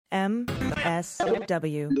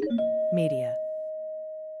MSW Media.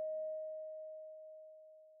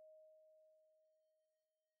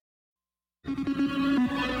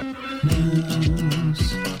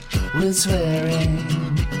 News with swearing.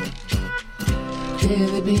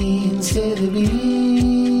 Daily beans, daily beans.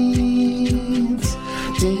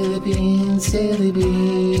 Daily beans, daily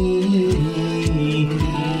beans.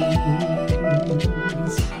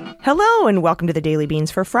 Hello and welcome to the Daily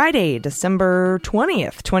Beans for Friday, December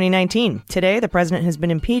 20th, 2019. Today, the president has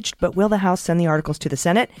been impeached, but will the House send the articles to the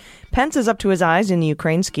Senate? Pence is up to his eyes in the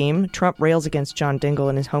Ukraine scheme. Trump rails against John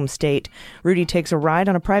Dingell in his home state. Rudy takes a ride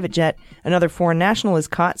on a private jet. Another foreign national is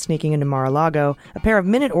caught sneaking into Mar-a-Lago. A pair of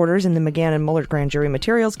minute orders in the McGahn and Mueller grand jury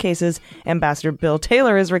materials cases. Ambassador Bill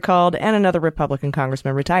Taylor is recalled, and another Republican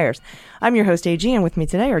congressman retires. I'm your host, AG, and with me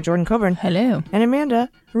today are Jordan Coburn. Hello. And Amanda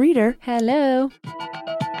Reeder. Hello.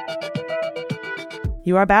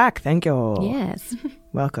 You are back. Thank you. Yes.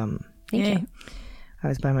 Welcome. Thank you. I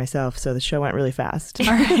was by myself, so the show went really fast. All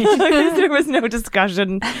right. There was no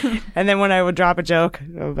discussion. And then when I would drop a joke,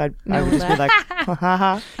 I would just be like, ha ha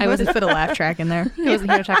ha. I wasn't put a laugh track in there. I wasn't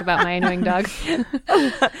here to talk about my annoying dog.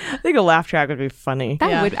 I think a laugh track would be funny.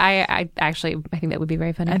 That would, I think that would be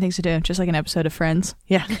very funny. I think so too. Just like an episode of Friends.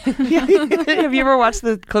 Yeah. Have you ever watched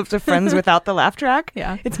the clips of Friends without the laugh track?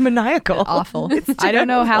 Yeah. It's maniacal. Awful. I don't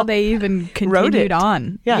know how they even continued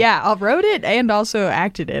on. Yeah, I wrote it and also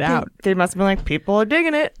acted it out. They must have been like, people are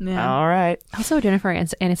digging it. Yeah. All right. Also, Jennifer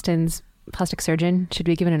Aniston's plastic surgeon should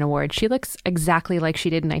be given an award. She looks exactly like she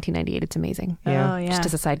did in 1998. It's amazing. Yeah. Oh, yeah. Just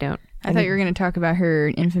as a side note. I thought you were going to talk about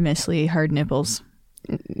her infamously hard nipples.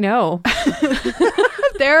 No.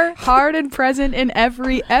 They're hard and present in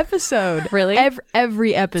every episode. Really?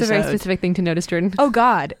 Every episode. It's a very specific thing to notice, Jordan. Oh,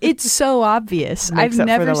 God. It's so obvious. I've up for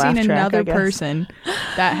never the laugh seen track, I another guess. person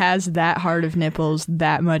that has that hard of nipples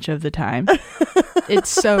that much of the time. It's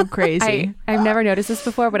so crazy. I've never noticed this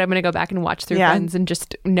before, but I'm going to go back and watch through Yeah. Friends and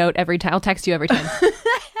just note every time. I'll text you every time.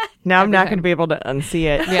 Now I'm Every not time. going to be able to unsee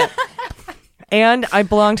it. Yeah. And I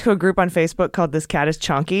belong to a group on Facebook called This Cat is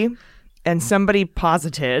Chonky. And somebody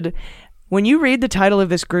posited, when you read the title of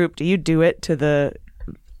this group, do you do it to the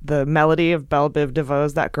melody of Belle Biv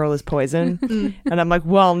DeVoe's That Girl is Poison? And I'm like,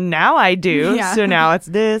 well, now I do. Yeah. So now it's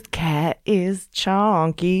This Cat is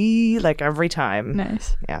Chonky, like every time.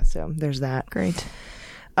 Nice. Yeah, so there's that. Great.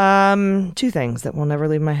 Two things that will never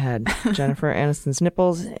leave my head. Jennifer Aniston's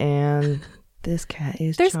nipples and This Cat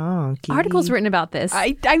is There's Chonky. Articles written about this.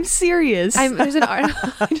 I'm serious. There's an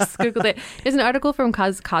article. I just Googled it. There's an article from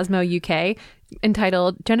Cosmo UK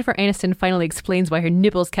entitled "Jennifer Aniston finally explains why her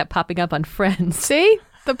nipples kept popping up on Friends." See?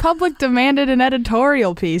 The public demanded an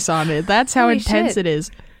editorial piece on it. That's how Holy intense shit. it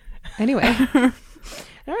is. Anyway, All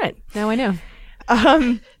right. now I know.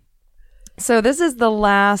 So this is the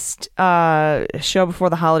last show before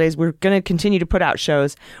the holidays. We're going to continue to put out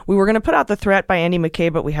shows. We were going to put out The Threat by Andy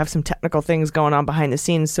McKay, but we have some technical things going on behind the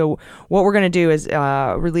scenes. So what we're going to do is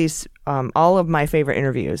release all of my favorite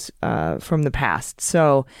interviews from the past.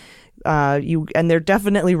 So and they're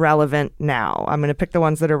definitely relevant now. I'm going to pick the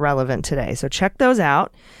ones that are relevant today. So check those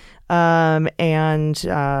out. And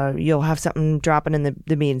you'll have something dropping in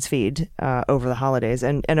the Beans feed over the holidays.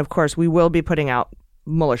 And of course, we will be putting out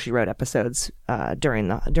Mueller, She Wrote episodes during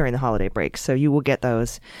the holiday break. So you will get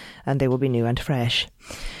those, and they will be new and fresh.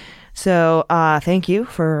 So thank you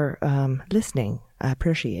for listening. I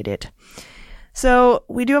appreciate it. So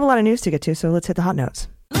we do have a lot of news to get to, so let's hit the hot notes.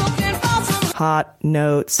 Hot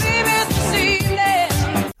notes.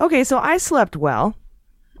 Okay, so I slept well.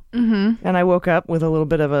 Mm-hmm. And I woke up with a little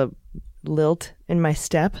bit of a lilt in my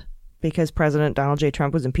step because President Donald J.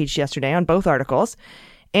 Trump was impeached yesterday on both articles.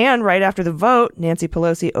 And right after the vote, Nancy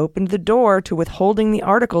Pelosi opened the door to withholding the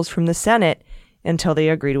articles from the Senate until they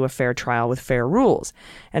agree to a fair trial with fair rules.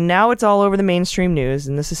 And now it's all over the mainstream news.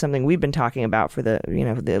 And this is something we've been talking about for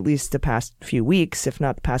at least the past few weeks, if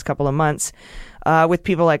not the past couple of months, with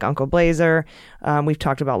people like Uncle Blazer. We've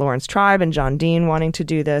talked about Lawrence Tribe and John Dean wanting to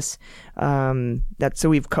do this. So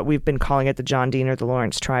we've been calling it the John Dean or the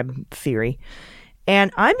Lawrence Tribe theory.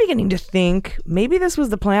 And I'm beginning to think maybe this was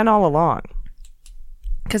the plan all along.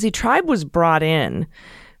 Because the tribe was brought in.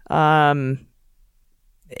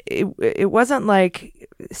 It wasn't like...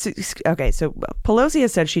 Okay, so Pelosi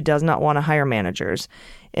has said she does not want to hire managers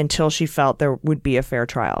until she felt there would be a fair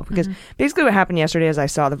trial. Because basically what happened yesterday is I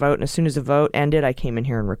saw the vote, and as soon as the vote ended, I came in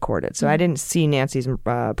here and recorded. So I didn't see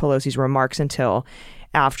Pelosi's remarks until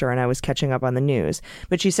after, and I was catching up on the news.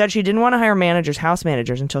 But she said she didn't want to hire house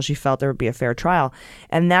managers, until she felt there would be a fair trial.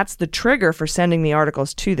 And that's the trigger for sending the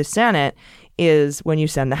articles to the Senate, is when you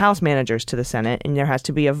send the House managers to the Senate, and there has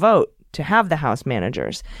to be a vote to have the House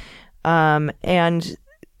managers. And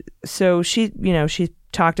So she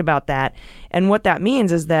talked about that. And what that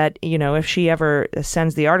means is that, if she ever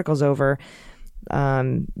sends the articles over,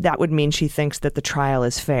 that would mean she thinks that the trial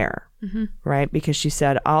is fair, right? Because she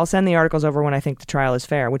said, I'll send the articles over when I think the trial is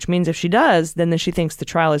fair, which means if she does, then she thinks the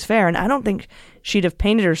trial is fair. And I don't think she'd have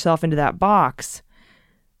painted herself into that box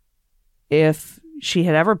if she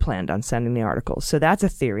had ever planned on sending the articles. So that's a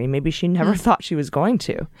theory. Maybe she never thought she was going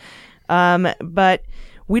to. But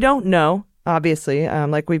we don't know, obviously.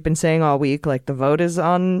 Like we've been saying all week, like the vote is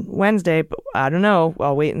on Wednesday, but I don't know.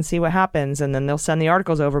 I'll wait and see what happens. And then they'll send the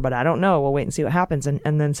articles over, but I don't know. We'll wait and see what happens. And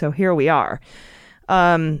then so here we are.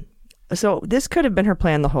 So this could have been her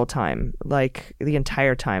plan the whole time, like the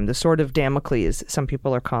entire time, the sword of Damocles, some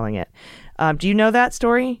people are calling it. Do you know that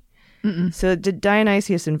story? Mm-mm. So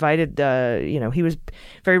Dionysius invited, he was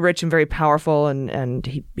very rich and very powerful, and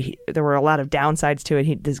he there were a lot of downsides to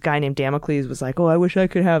it. This guy named Damocles was like, oh, I wish I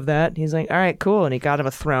could have that. And he's like, all right, cool. And he got him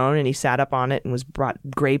a throne, and he sat up on it and was brought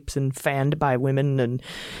grapes and fanned by women and,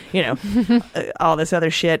 all this other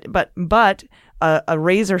shit. But a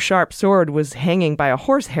razor-sharp sword was hanging by a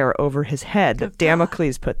horsehair over his head that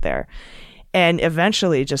Damocles put there. And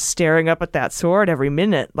eventually just staring up at that sword every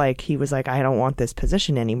minute, like he was like, I don't want this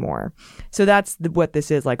position anymore. So that's what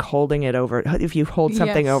this is, like holding it over. If you hold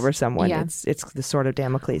something over someone, it's the sword of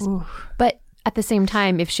Damocles. Ooh. But at the same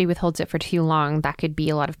time, if she withholds it for too long, that could be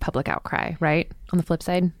a lot of public outcry, right? On the flip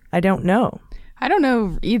side? I don't know. I don't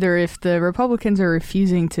know either if the Republicans are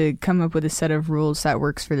refusing to come up with a set of rules that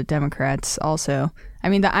works for the Democrats also. I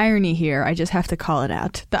mean, the irony here, I just have to call it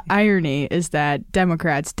out. The irony is that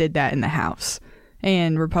Democrats did that in the House.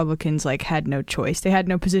 And Republicans, had no choice. They had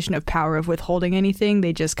no position of power of withholding anything.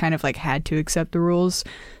 They just kind of, had to accept the rules.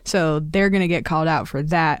 So they're going to get called out for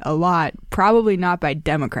that a lot. Probably not by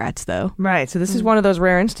Democrats, though. Right. So this is one of those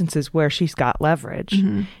rare instances where she's got leverage.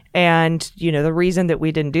 Mm-hmm. And, the reason that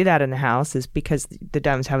we didn't do that in the House is because the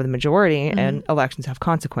Dems have the majority and elections have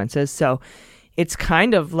consequences. So it's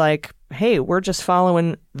kind of like, hey, we're just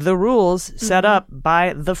following the rules set up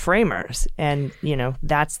by the framers. And,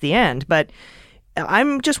 that's the end. But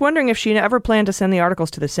I'm just wondering if she ever planned to send the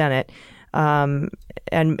articles to the Senate, and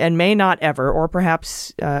may not ever, or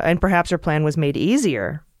perhaps her plan was made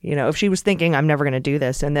easier. If she was thinking, I'm never going to do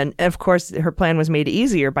this. And then, of course, her plan was made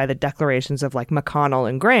easier by the declarations of McConnell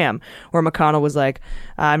and Graham, where McConnell was like,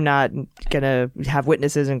 I'm not going to have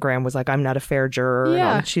witnesses. And Graham was like, I'm not a fair juror.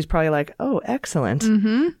 Yeah. And she's probably like, oh, excellent.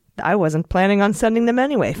 Mm-hmm. I wasn't planning on sending them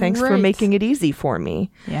anyway. Thanks for making it easy for me.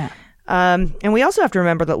 Yeah. And we also have to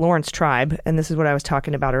remember that Lawrence Tribe, and this is what I was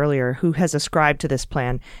talking about earlier, who has ascribed to this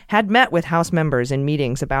plan, had met with House members in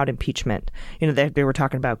meetings about impeachment. They were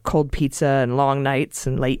talking about cold pizza and long nights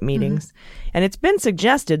and late meetings. Mm-hmm. And it's been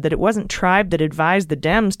suggested that it wasn't Tribe that advised the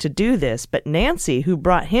Dems to do this, but Nancy, who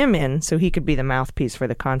brought him in so he could be the mouthpiece for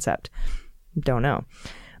the concept. Don't know.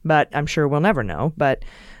 But I'm sure we'll never know. But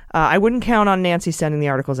I wouldn't count on Nancy sending the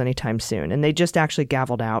articles anytime soon. And they just actually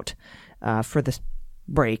gavelled out for this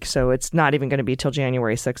break, so it's not even going to be till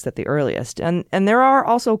January 6th at the earliest. And there are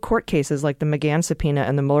also court cases like the McGahn subpoena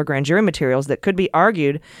and the Mueller grand jury materials that could be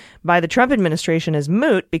argued by the Trump administration as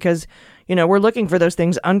moot because, we're looking for those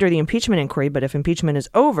things under the impeachment inquiry, but if impeachment is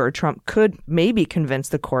over, Trump could maybe convince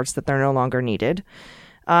the courts that they're no longer needed.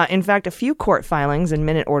 In fact, a few court filings and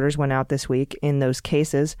minute orders went out this week in those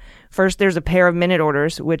cases. First, there's a pair of minute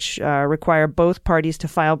orders which require both parties to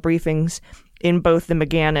file briefings in both the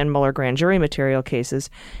McGahn and Mueller grand jury material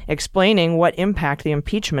cases, explaining what impact the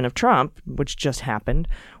impeachment of Trump, which just happened,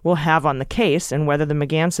 will have on the case and whether the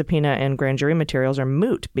McGahn subpoena and grand jury materials are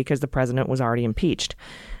moot because the president was already impeached.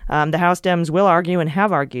 The House Dems will argue and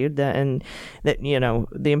have argued that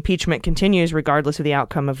the impeachment continues regardless of the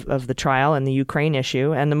outcome of the trial and the Ukraine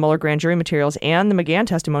issue, and the Mueller grand jury materials and the McGahn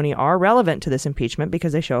testimony are relevant to this impeachment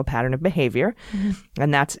because they show a pattern of behavior,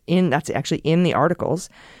 and that's actually in the articles.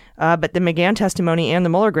 But the McGahn testimony and the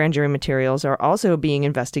Mueller grand jury materials are also being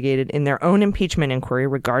investigated in their own impeachment inquiry,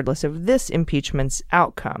 regardless of this impeachment's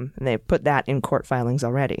outcome. And they've put that in court filings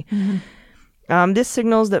already. Mm-hmm. This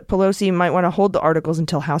signals that Pelosi might want to hold the articles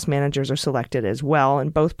until House managers are selected as well.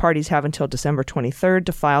 And both parties have until December 23rd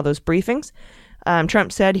to file those briefings.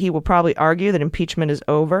 Trump said he will probably argue that impeachment is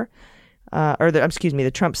over.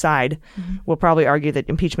 The Trump side will probably argue that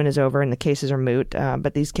impeachment is over and the cases are moot.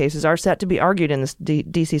 But these cases are set to be argued in the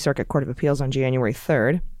D.C. Circuit Court of Appeals on January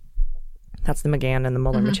 3rd. That's the McGahn and the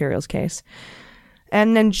Mueller materials case.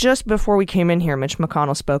 And then just before we came in here, Mitch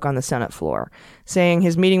McConnell spoke on the Senate floor, saying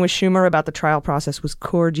his meeting with Schumer about the trial process was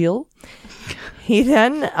cordial. He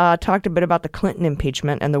then talked a bit about the Clinton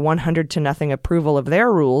impeachment and the 100-0 approval of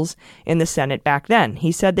their rules in the Senate back then.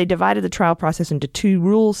 He said they divided the trial process into 2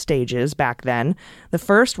 rule stages back then. The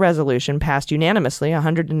first resolution passed unanimously,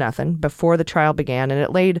 100-0, before the trial began, and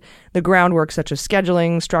it laid the groundwork such as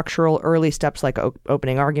scheduling, structural, early steps like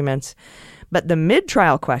opening arguments. But the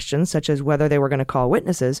mid-trial questions, such as whether they were going to call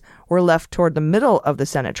witnesses, were left toward the middle of the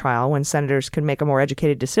Senate trial when senators could make a more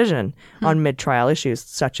educated decision on mid-trial issues,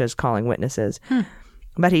 such as calling witnesses.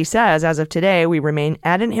 But he says, as of today, we remain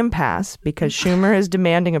at an impasse because Schumer is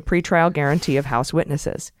demanding a pretrial guarantee of House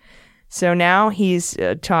witnesses. So now his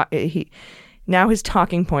talking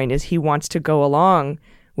point is he wants to go along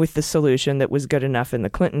with the solution that was good enough in the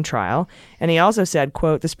Clinton trial. And he also said,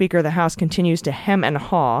 quote, the Speaker of the House continues to hem and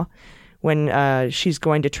haw when she's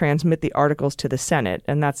going to transmit the articles to the Senate,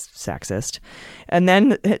 and that's sexist. And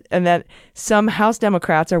that some House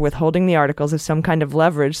Democrats are withholding the articles as some kind of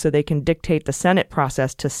leverage so they can dictate the Senate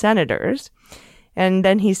process to senators. And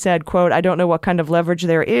then he said, quote, I don't know what kind of leverage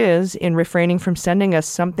there is in refraining from sending us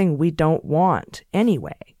something we don't want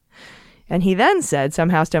anyway. And he then said some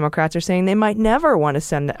House Democrats are saying they might never want to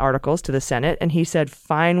send the articles to the Senate, and he said,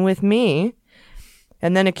 fine with me.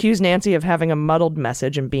 And then accused Nancy of having a muddled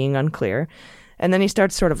message and being unclear. And then he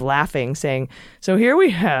starts sort of laughing, saying, so here we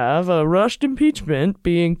have a rushed impeachment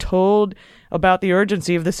being told about the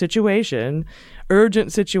urgency of the situation,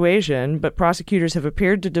 urgent situation, but prosecutors have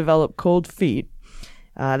appeared to develop cold feet.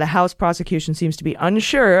 The House prosecution seems to be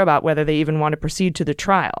unsure about whether they even want to proceed to the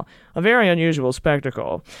trial. A very unusual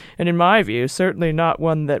spectacle, and in my view, certainly not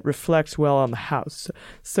one that reflects well on the House.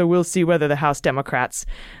 So we'll see whether the House Democrats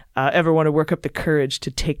ever want to work up the courage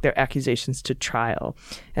to take their accusations to trial.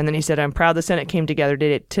 And then he said, I'm proud the Senate came together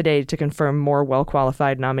today to confirm more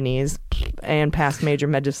well-qualified nominees and pass major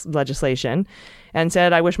legislation. And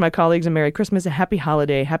said, I wish my colleagues a Merry Christmas, a Happy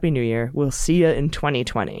Holiday, Happy New Year. We'll see you in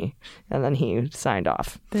 2020. And then he signed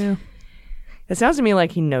off. Boo. It sounds to me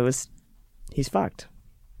like he knows he's fucked.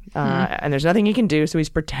 And there's nothing he can do, so he's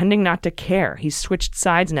pretending not to care. He's switched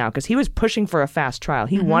sides now because he was pushing for a fast trial.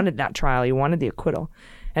 He wanted that trial. He wanted the acquittal.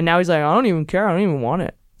 And now he's like, I don't even care. I don't even want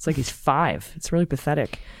it. It's like he's 5. It's really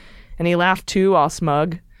pathetic. And he laughed too, all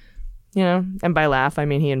smug. You know, and by laugh, I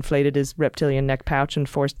mean he inflated his reptilian neck pouch and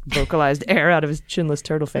forced vocalized air out of his chinless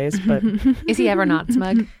turtle face. But Is he ever not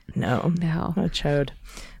smug? No. No. A chode.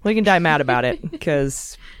 Well, he can die mad about it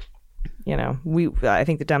because, you know, I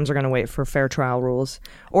think the Dems are going to wait for fair trial rules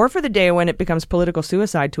or for the day when it becomes political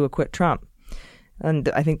suicide to acquit Trump. And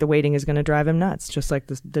I think the waiting is going to drive him nuts, just like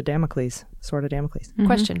the Damocles, sword of Damocles.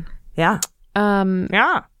 Question. Yeah.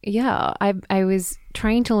 Yeah. Yeah. I was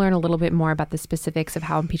trying to learn a little bit more about the specifics of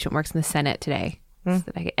how impeachment works in the Senate today so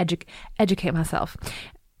that I could educate myself.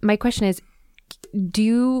 My question is,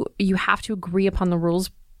 do you have to agree upon the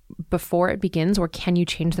rules before it begins, or can you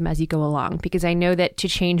change them as you go along? Because I know that to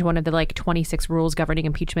change one of the 26 rules governing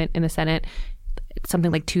impeachment in the Senate,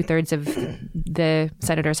 something like 2/3 of the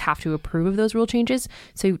senators have to approve of those rule changes.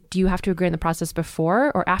 So do you have to agree on the process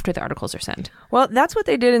before or after the articles are sent? Well, that's what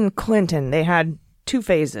they did in Clinton. They had 2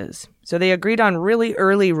 phases. So they agreed on really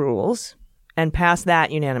early rules and passed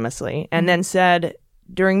that unanimously, and then said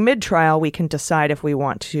during mid-trial we can decide if we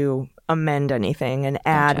want to amend anything and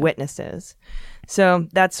add witnesses. So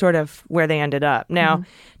that's sort of where they ended up. Now,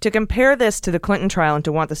 to compare this to the Clinton trial and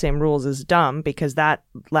to want the same rules is dumb because that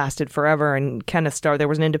lasted forever. And Kenneth Starr, there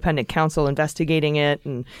was an independent counsel investigating it,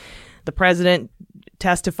 and the president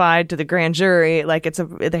testified to the grand jury. Like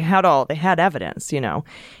they had evidence, you know.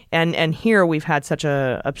 And here we've had such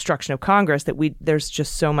a obstruction of Congress that there's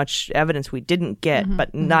just so much evidence we didn't get.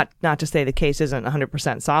 But not to say the case isn't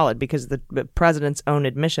 100% solid, because the president's own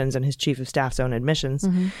admissions and his chief of staff's own admissions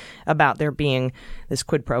about there being this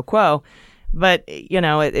quid pro quo. But you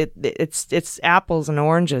know, it's apples and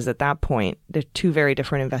oranges at that point. They're 2 very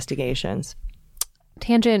different investigations.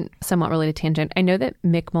 Tangent, somewhat related tangent. I know that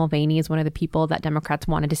Mick Mulvaney is one of the people that Democrats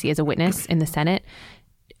wanted to see as a witness in the Senate.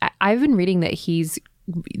 I've been reading that he's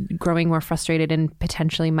growing more frustrated and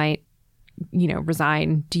potentially might,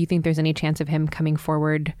 resign. Do you think there's any chance of him coming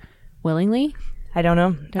forward willingly? I don't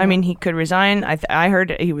know. I mean, he could resign. I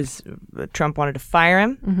heard Trump wanted to fire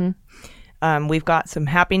him. We've got some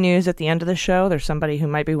happy news at the end of the show. There's somebody who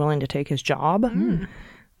might be willing to take his job.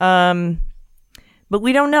 But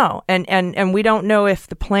we don't know. And we don't know if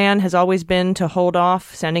the plan has always been to hold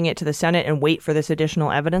off sending it to the Senate and wait for this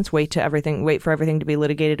additional evidence, wait for everything to be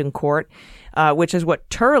litigated in court, which is what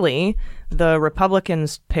Turley, the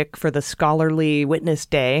Republicans pick for the scholarly witness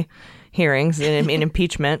day hearings in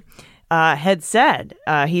impeachment. had said.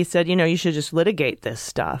 He said, you should just litigate this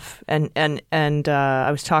stuff. And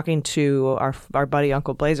I was talking to our buddy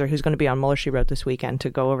Uncle Blazer, who's going to be on Mueller, She Wrote this weekend to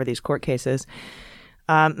go over these court cases.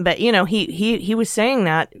 But he was saying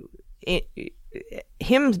that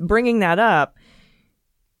him bringing that up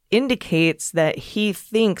indicates that he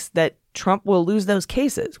thinks that Trump will lose those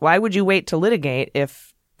cases. Why would you wait to litigate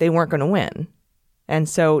if they weren't going to win? And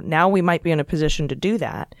so now we might be in a position to do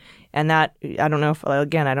that. And that, I don't know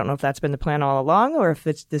if that's been the plan all along, or if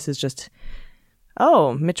this is just,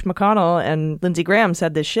 Mitch McConnell and Lindsey Graham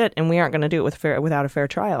said this shit and we aren't going to do it without a fair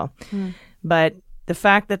trial. But the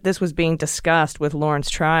fact that this was being discussed with Lawrence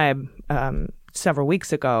Tribe several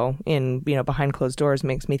weeks ago in, behind closed doors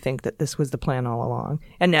makes me think that this was the plan all along.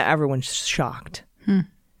 And now everyone's shocked.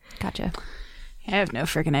 Gotcha. I have no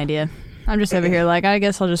freaking idea. I'm just over here like, I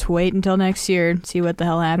guess I'll just wait until next year and see what the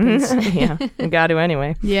hell happens. Yeah, we got to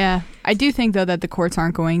anyway. Yeah. I do think, though, that the courts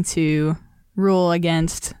aren't going to rule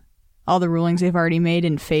against all the rulings they've already made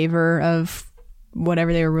in favor of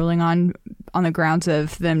whatever they were ruling on the grounds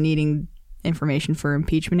of them needing information for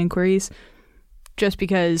impeachment inquiries. Just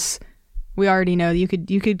because we already know that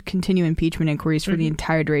you could continue impeachment inquiries for the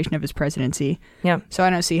entire duration of his presidency. Yeah. So I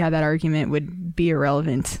don't see how that argument would be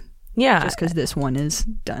irrelevant. Yeah. Just because this one is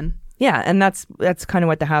done. Yeah, and that's kind of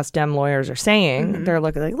what the House Dem lawyers are saying. They're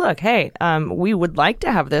looking like, look, hey, we would like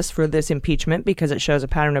to have this for this impeachment because it shows a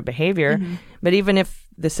pattern of behavior. But even if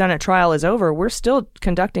the Senate trial is over, we're still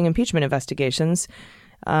conducting impeachment investigations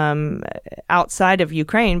outside of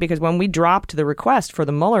Ukraine, because when we dropped the request for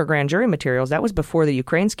the Mueller grand jury materials, that was before the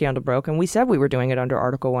Ukraine scandal broke, and we said we were doing it under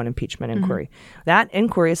Article 1 impeachment inquiry. That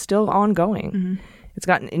inquiry is still ongoing. It's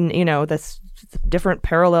gotten, this different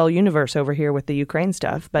parallel universe over here with the Ukraine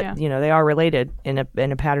stuff, but they are related in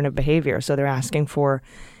a pattern of behavior. So they're asking for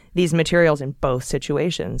these materials in both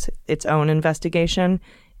situations, its own investigation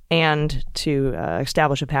and to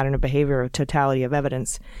establish a pattern of behavior, a totality of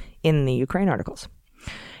evidence in the Ukraine articles.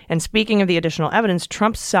 And speaking of the additional evidence,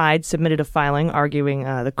 Trump's side submitted a filing arguing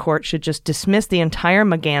the court should just dismiss the entire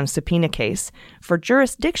McGahn subpoena case for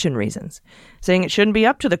jurisdiction reasons, saying it shouldn't be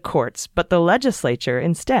up to the courts, but the legislature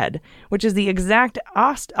instead, which is the exact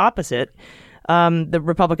opposite the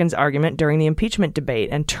Republicans' argument during the impeachment debate,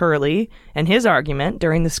 and Turley and his argument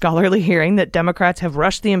during the scholarly hearing that Democrats have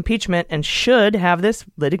rushed the impeachment and should have this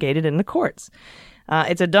litigated in the courts.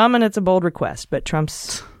 It's a dumb and it's a bold request, but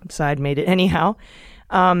Trump's side made it anyhow.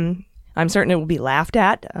 I'm certain it will be laughed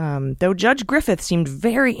at, though Judge Griffith seemed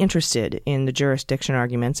very interested in the jurisdiction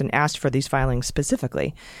arguments and asked for these filings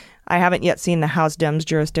specifically. I haven't yet seen the House Dems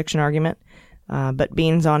jurisdiction argument, but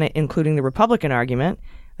beans on it, including the Republican argument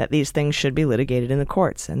that these things should be litigated in the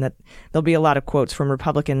courts, and that there'll be a lot of quotes from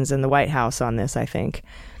Republicans in the White House on this, I think.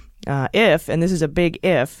 If, and this is a big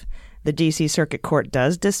if, the D.C. Circuit Court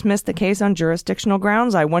does dismiss the case on jurisdictional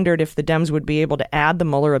grounds, I wondered if the Dems would be able to add the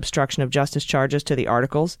Mueller obstruction of justice charges to the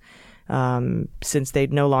articles, since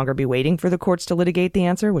they'd no longer be waiting for the courts to litigate the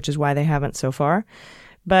answer, which is why they haven't so far.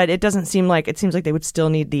 But it seems like they would still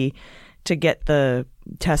need to get the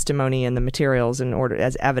testimony and the materials in order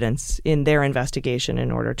as evidence in their investigation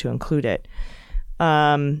in order to include it.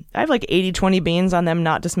 I have like 80-20 beans on them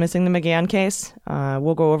not dismissing the McGahn case.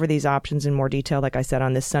 We'll go over these options in more detail, like I said,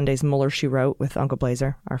 on this Sunday's Mueller, She Wrote with Uncle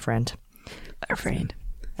Blazer, our friend. Friend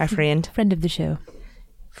of the show.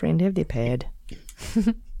 Friend of the pod.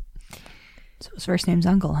 So his first name's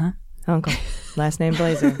Uncle, huh? Uncle. Last name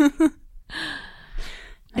Blazer.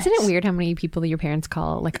 Isn't it weird how many people that your parents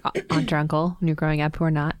call like aunt or uncle when you're growing up who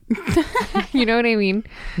are not? You know what I mean?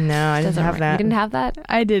 No, I didn't have that. You didn't have that?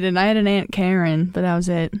 I didn't. I had an Aunt Karen, but that was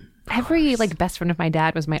it. Every like best friend of my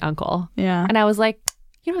dad was my uncle. Yeah. And I was like,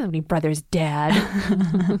 you don't have any brothers,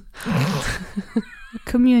 Dad.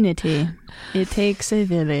 Community. It takes a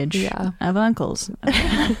village of uncles.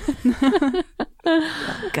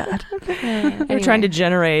 God. They're trying to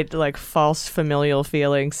generate like false familial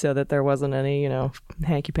feelings so that there wasn't any,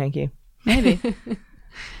 hanky-panky. Maybe.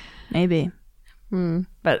 Maybe.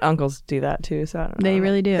 But uncles do that too, so I don't know. They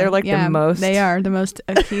really do. They're like the most... They are the most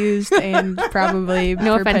accused and probably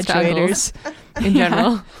no perpetuators in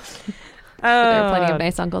general. There are plenty of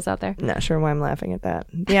nice uncles out there. Not sure why I'm laughing at that.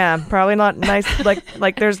 Yeah, probably not nice.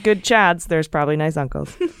 Like there's good chads. There's probably nice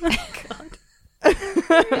uncles.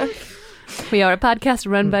 God. We are a podcast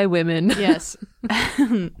run by women. Yes.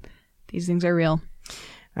 These things are real.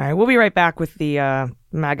 All right, we'll be right back with the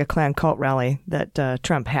MAGA clan cult rally that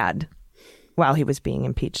Trump had while he was being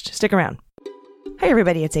impeached. Stick around. Hey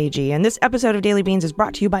everybody, it's AG, and this episode of Daily Beans is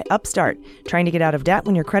brought to you by Upstart. Trying to get out of debt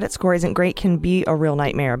when your credit score isn't great can be a real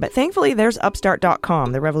nightmare, but thankfully there's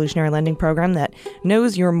Upstart.com, the revolutionary lending program that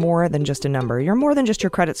knows you're more than just a number. You're more than just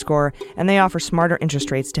your credit score, and they offer smarter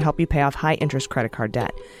interest rates to help you pay off high-interest credit card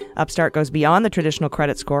debt. Upstart goes beyond the traditional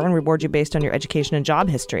credit score and rewards you based on your education and job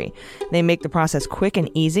history. They make the process quick and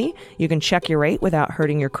easy. You can check your rate without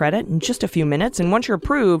hurting your credit in just a few minutes, and once you're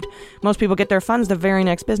approved, most people get their funds the very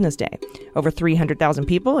next business day. Over 300,000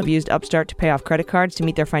 people have used Upstart to pay off credit cards to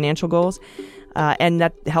meet their financial goals. And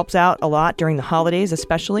that helps out a lot during the holidays,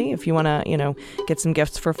 especially if you want to, get some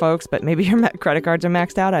gifts for folks, but maybe your credit cards are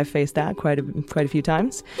maxed out. I've faced that quite a few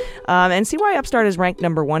times. And see why Upstart is ranked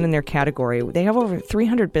number one in their category. They have over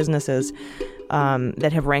 300 businesses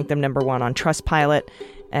that have ranked them number one on Trustpilot.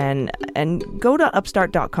 And go to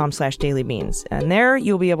upstart.com/dailybeans. And there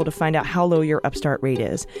you'll be able to find out how low your Upstart rate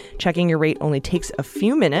is. Checking your rate only takes a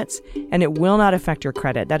few minutes, and it will not affect your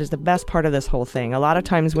credit. That is the best part of this whole thing. A lot of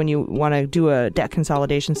times when you want to do a debt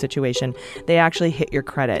consolidation situation, they actually hit your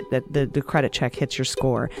credit. The credit check hits your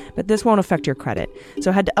score. But this won't affect your credit.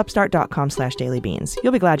 So head to upstart.com/dailybeans.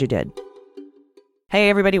 You'll be glad you did. Hey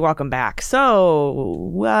everybody, welcome back.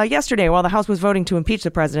 So, yesterday, while the House was voting to impeach the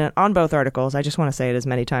president on both articles, I just want to say it as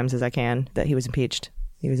many times as I can that he was impeached.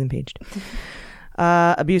 He was impeached.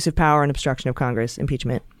 Abuse of power and obstruction of Congress,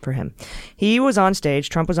 impeachment for him.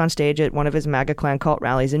 Trump was on stage at one of his MAGA clan cult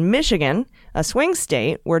rallies in Michigan, a swing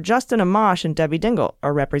state where Justin Amash and Debbie Dingell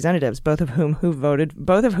are representatives, both of whom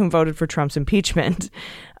voted for Trump's impeachment.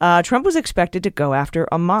 Trump was expected to go after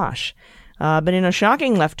Amash. But in a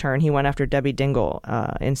shocking left turn, he went after Debbie Dingell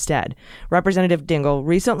instead. Representative Dingell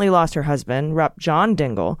recently lost her husband, Rep. John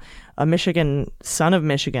Dingell, a son of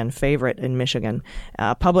Michigan, favorite in Michigan,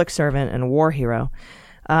 public servant and war hero.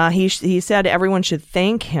 He said everyone should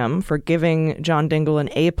thank him for giving John Dingell an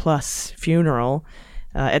A+ funeral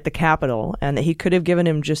at the Capitol, and that he could have given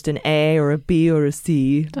him just an A or a B or a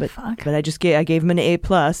C. But I gave him an A+.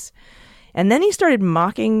 And then he started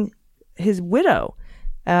mocking his widow.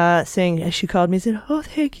 Saying, she called me and said, "Oh,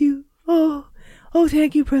 thank you. Oh,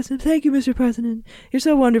 thank you, President. Thank you, Mr. President. You're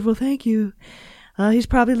so wonderful. Thank you. He's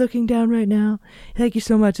probably looking down right now. Thank you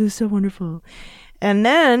so much. It was so wonderful." And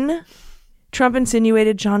then Trump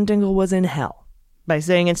insinuated John Dingell was in hell by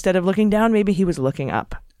saying instead of looking down, maybe he was looking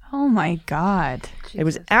up. Oh my God. Jesus. It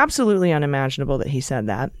was absolutely unimaginable that he said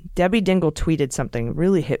that. Debbie Dingell tweeted something that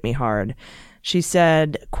really hit me hard. She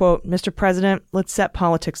said, quote, "Mr. President, let's set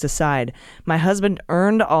politics aside. My husband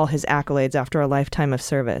earned all his accolades after a lifetime of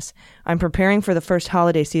service. I'm preparing for the first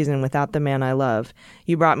holiday season without the man I love.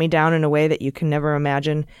 You brought me down in a way that you can never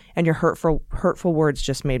imagine, and your hurtful words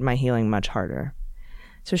just made my healing much harder."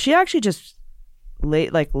 So she actually just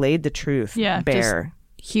laid the truth bare.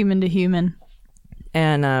 Just human to human.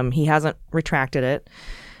 And he hasn't retracted it.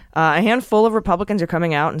 A handful of Republicans are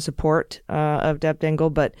coming out in support of Deb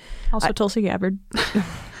Dingell, but also Tulsi Gabbard.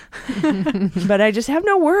 But I just have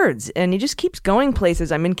no words, and he just keeps going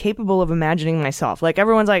places I'm incapable of imagining myself. Like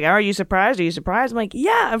everyone's like, "Are you surprised? Are you surprised?" I'm like,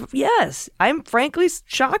 yes. I'm frankly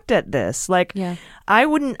shocked at this. Like, yeah. I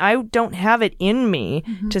don't have it in me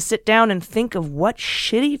to sit down and think of what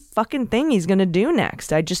shitty fucking thing he's gonna do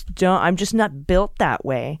next. I just don't. I'm just not built that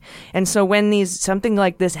way. And so when something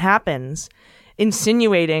like this happens,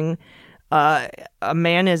 insinuating a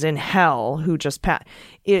man is in hell who just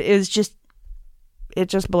it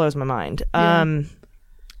just blows my mind. Yeah.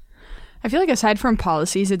 I feel like aside from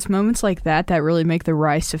policies, it's moments like that really make the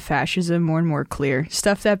rise to fascism more and more clear.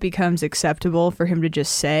 Stuff that becomes acceptable for him to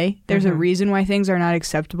just say. There's a reason why things are not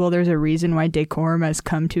acceptable. There's a reason why decorum has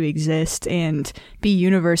come to exist and be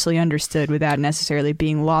universally understood without necessarily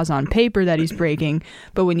being laws on paper that he's breaking.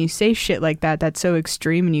 But when you say shit like that, that's so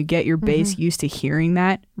extreme, and you get your base used to hearing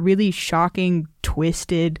that really shocking,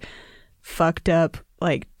 twisted, fucked up,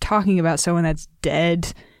 like talking about someone that's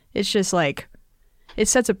dead. It's just like, it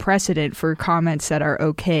sets a precedent for comments that are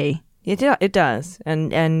okay. It does.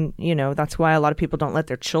 And that's why a lot of people don't let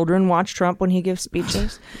their children watch Trump when he gives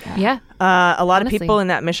speeches. Yeah. A lot of people in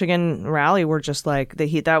that Michigan rally were just like,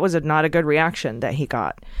 that was not a good reaction that he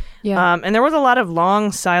got. Yeah. And there was a lot of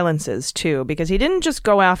long silences, too, because he didn't just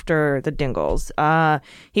go after the Dingells.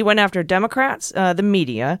 He went after Democrats, the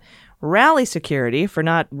media, rally security for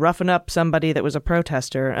not roughing up somebody that was a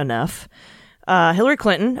protester enough, Hillary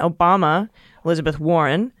Clinton, Obama, Elizabeth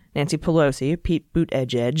Warren, Nancy Pelosi, Pete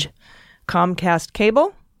Buttigieg, Comcast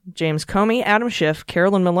Cable, James Comey, Adam Schiff,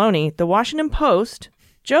 Carolyn Maloney, The Washington Post,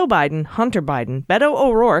 Joe Biden, Hunter Biden, Beto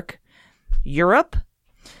O'Rourke, Europe,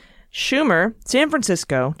 Schumer, San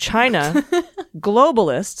Francisco, China,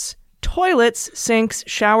 globalists, toilets, sinks,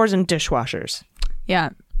 showers, and dishwashers. Yeah.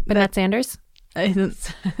 Bennett Sanders?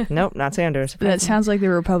 Nope, not Sanders. That sounds like the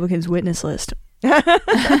Republicans' witness list.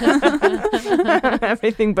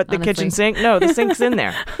 Everything but the Honestly. kitchen sink. No, the sink's in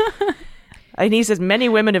there. And he says, many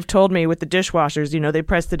women have told me with the dishwashers, they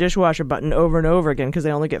press the dishwasher button over and over again because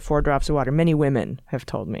they only get 4 drops of water. Many women have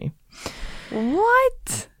told me.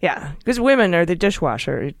 What? Yeah, because women are the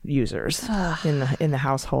dishwasher users in the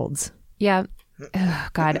households. Yeah. Oh,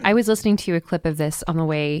 God. I was listening to a clip of this on the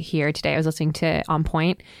way here today. I was listening to On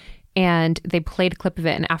Point, and they played a clip of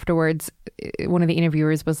it. And afterwards, one of the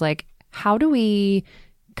interviewers was like, how do we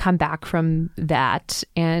come back from that?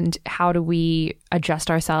 And how do we adjust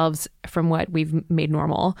ourselves from what we've made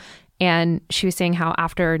normal? And she was saying how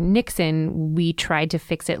after Nixon, we tried to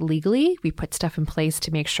fix it legally. We put stuff in place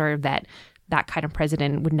to make sure that that kind of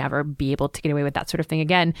president would never be able to get away with that sort of thing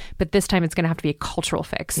again. But this time it's going to have to be a cultural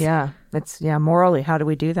fix. Yeah, morally, how do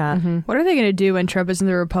we do that? What are they going to do when Trump isn't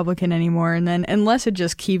the Republican anymore? And then, unless it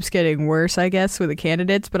just keeps getting worse, I guess, with the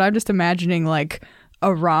candidates. But I'm just imagining like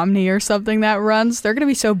a Romney or something that runs. They're going to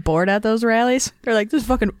be so bored at those rallies. They're like, this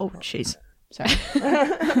fucking, oh, jeez.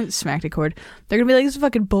 Sorry. Smacked a chord. They're going to be like, this is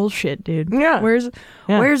fucking bullshit, dude. Yeah. Where's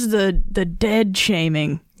the dead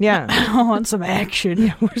shaming? Yeah. I want some action.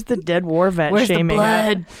 Yeah, where's the dead war vet Where's shaming? the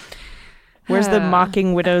blood? Where's the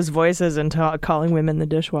mocking widows' voices and calling women the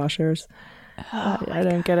dishwashers? I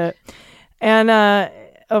don't get it. And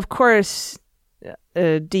of course,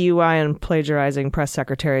 DUI and plagiarizing press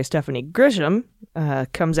secretary Stephanie Grisham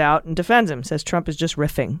comes out and defends him. Says Trump is just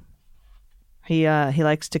riffing. He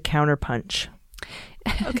likes to counterpunch.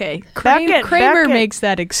 Okay, Back Kramer at- makes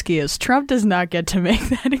that excuse. Trump does not get to make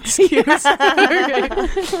that excuse.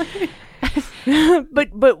 But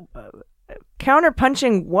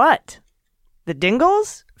counterpunching what? The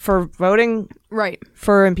Dingles for voting Right.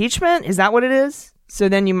 for impeachment? Is that what it is? So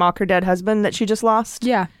then you mock her dead husband that she just lost?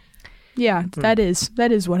 Yeah. Yeah, that is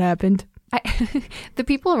what happened. The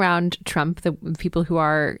people around Trump, the people who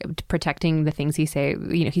are protecting the things he say,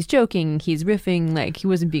 he's joking, he's riffing, like he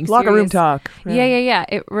wasn't being Locker room serious. talk. Yeah.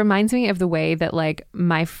 It reminds me of the way that like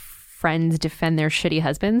my friends defend their shitty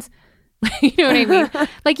husbands. You know what I mean?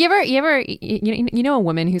 Like you ever a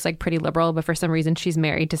woman who's like pretty liberal, but for some reason she's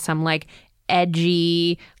married to some like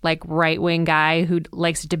edgy, like right-wing guy who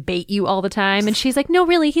likes to debate you all the time, and she's like, no,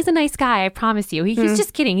 really, he's a nice guy, I promise you. He's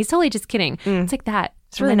just kidding. He's totally just kidding. It's like that.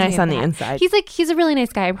 It's really nice on the inside. He's a really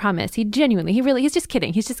nice guy, I promise. He's just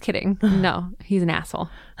kidding. He's just kidding. No, he's an asshole.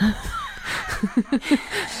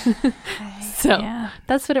 So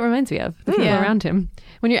that's what it reminds me of. The people around him.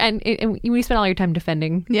 When you're and you spend all your time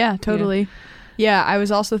defending. Yeah, totally. Yeah, I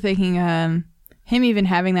was also thinking him even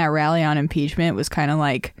having that rally on impeachment was kind of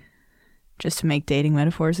like just to make dating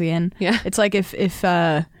metaphors again. Yeah. It's like if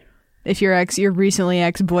your recently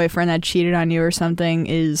ex-boyfriend that cheated on you or something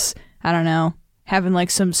is, I don't know, having like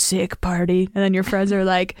some sick party, and then your friends are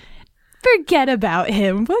like, forget about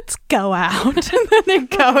him, let's go out. And then they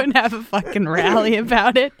go and have a fucking rally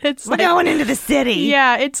about it. We're going into the city.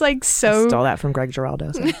 Yeah, it's like so. I stole that from Greg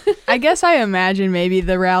Giraldo. So. I guess I imagine maybe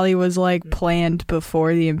the rally was like planned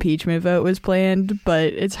before the impeachment vote was planned, but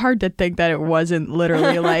it's hard to think that it wasn't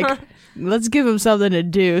literally like, let's give him something to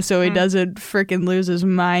do so he doesn't freaking lose his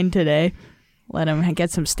mind today. Let him get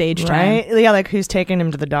some stage time. Right? Yeah, like who's taking him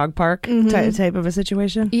to the dog park type of a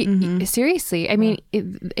situation. Seriously, I mean,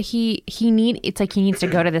 he needs to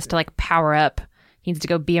go to this to like power up. He needs to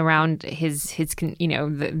go be around his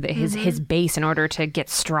base in order to get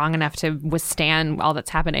strong enough to withstand all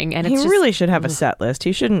that's happening. And He it's just, really should have a set list.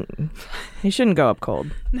 He shouldn't go up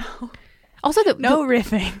cold. also No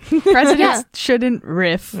riffing. Presidents shouldn't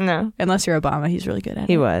riff. No. Unless you're Obama. He's really good at it.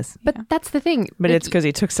 He was. But that's the thing. But it's because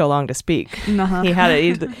he took so long to speak. Uh-huh. He had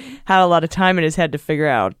a lot of time in his head to figure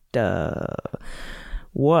out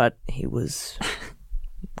what he was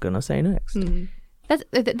going to say next.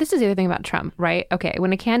 This is the other thing about Trump, right? Okay,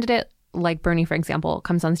 when a candidate like Bernie, for example,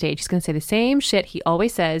 comes on stage, he's going to say the same shit he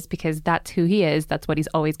always says because that's who he is. That's what he's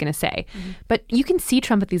always going to say. But you can see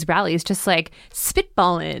Trump at these rallies just like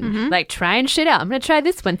spitballing, like trying shit out. I'm going to try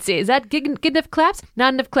this one. See, is that good enough claps?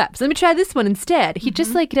 Not enough claps. Let me try this one instead. He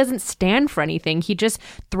just like doesn't stand for anything. He just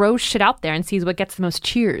throws shit out there and sees what gets the most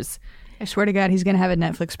cheers. I swear to God, he's going to have a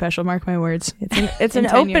Netflix special. Mark my words. It's In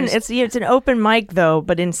an 10 open years. it's an open mic though,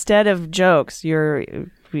 but instead of jokes, you're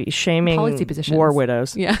shaming Policy positions. war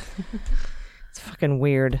widows. Yeah. It's fucking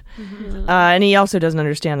weird. And he also doesn't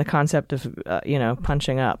understand the concept of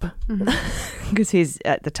punching up because he's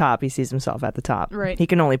at the top. He sees himself at the top. Right. He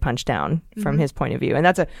can only punch down from his point of view, and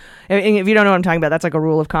if you don't know what I'm talking about, that's like a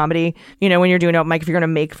rule of comedy. When you're doing open mic, if you're going to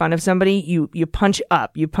make fun of somebody, you punch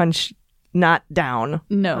up. You punch not down.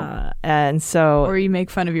 No. And so Or you make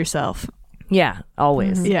fun of yourself. yeah,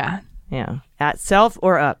 always. Yeah. Yeah. At self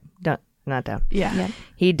or up? Not down. Yeah.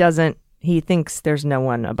 He thinks there's no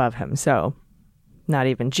one above him. So not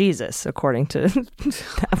even Jesus, according to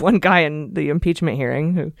that one guy in the impeachment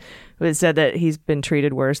hearing who had said that he's been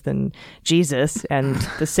treated worse than Jesus and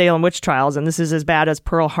the Salem witch trials, and this is as bad as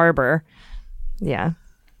Pearl Harbor. Yeah,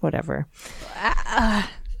 whatever.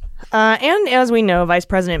 And as we know, Vice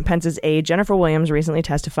President Pence's aide, Jennifer Williams, recently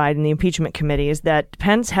testified in the impeachment committees that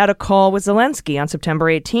Pence had a call with Zelensky on September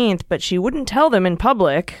 18th, but she wouldn't tell them in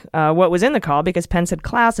public what was in the call because Pence had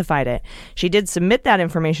classified it. She did submit that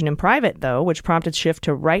information in private, though, which prompted Schiff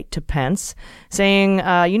to write to Pence saying,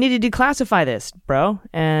 you need to declassify this, bro.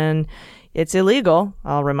 And it's illegal,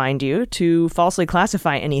 I'll remind you, to falsely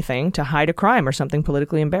classify anything to hide a crime or something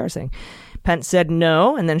politically embarrassing. Pence said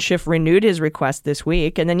no, and then Schiff renewed his request this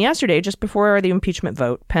week. And then yesterday, just before the impeachment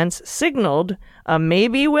vote, Pence signaled a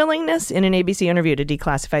maybe willingness in an ABC interview to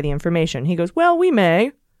declassify the information. He goes, well, we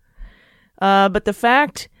may. But the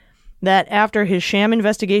fact that after his sham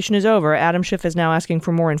investigation is over, Adam Schiff is now asking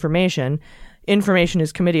for more information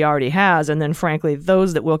his committee already has, and then, frankly,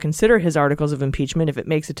 those that will consider his articles of impeachment, if it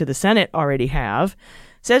makes it to the Senate, already have,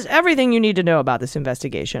 says everything you need to know about this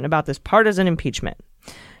investigation, about this partisan impeachment.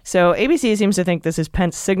 So ABC seems to think this is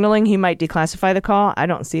Pence signaling he might declassify the call. I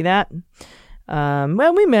don't see that.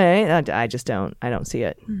 Well, we may. I just don't. I don't see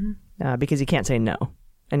it because he can't say no,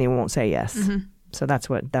 and he won't say yes. So that's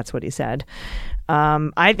what he said.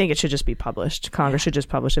 I think it should just be published. Congress should just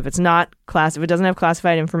publish. If it's not if it doesn't have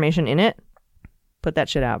classified information in it, put that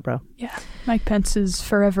shit out, bro. Yeah. Mike Pence is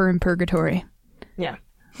forever in purgatory. Yeah.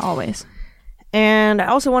 Always. And I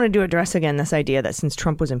also wanted to address again this idea that since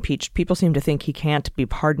Trump was impeached, people seem to think he can't be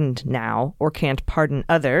pardoned now or can't pardon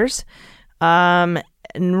others. And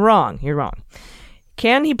wrong. You're wrong.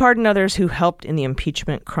 Can he pardon others who helped in the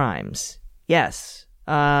impeachment crimes? Yes.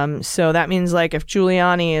 So that means like if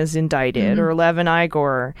Giuliani is indicted or Levin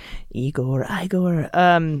Igor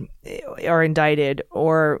are indicted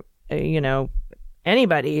or,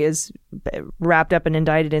 anybody is wrapped up and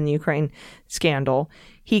indicted in the Ukraine scandal,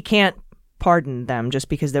 he can't pardon them just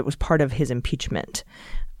because that was part of his impeachment.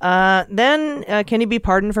 Then can he be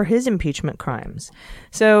pardoned for his impeachment crimes?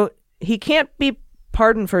 So he can't be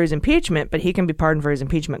pardoned for his impeachment, but he can be pardoned for his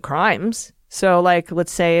impeachment crimes. So like,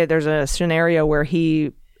 let's say there's a scenario where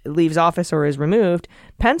he leaves office or is removed.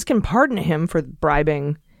 Pence can pardon him for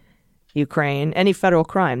bribing Ukraine, any federal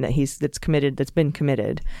crime that's been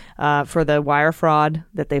committed, for the wire fraud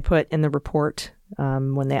that they put in the report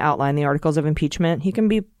when they outline the articles of impeachment. He can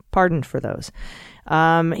be pardoned for those.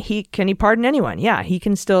 Can he pardon anyone? Yeah,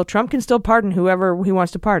 Trump can still pardon whoever he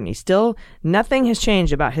wants to pardon. Nothing has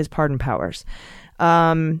changed about his pardon powers.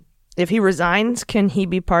 If he resigns, can he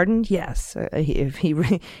be pardoned? Yes.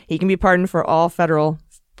 He can be pardoned for all federal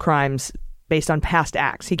crimes based on past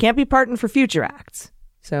acts. He can't be pardoned for future acts.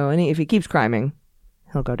 So if he keeps criming,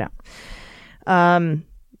 he'll go down.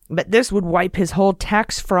 But this would wipe his whole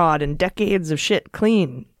tax fraud and decades of shit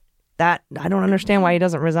clean. That I don't understand why he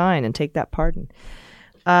doesn't resign and take that pardon.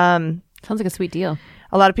 Sounds like a sweet deal.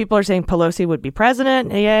 A lot of people are saying Pelosi would be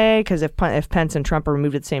president. Yay! Because if Pence and Trump are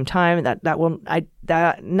removed at the same time, that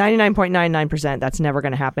 99.99%, that's never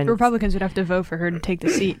going to happen. The Republicans would have to vote for her to take the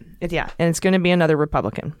seat. And it's going to be another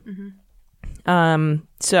Republican.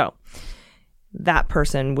 So that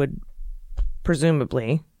person would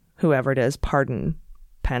presumably, whoever it is, pardon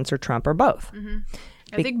Pence or Trump or both.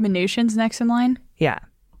 I think Mnuchin's next in line. Yeah,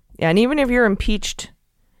 and even if you're impeached,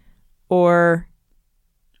 or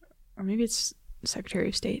maybe it's Secretary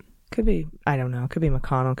of State. Could be, I don't know. Could be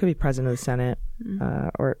McConnell. Could be President of the Senate,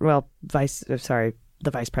 the Vice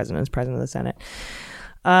President is President of the Senate.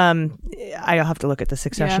 I'll have to look at the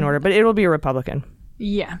succession order, but it will be a Republican.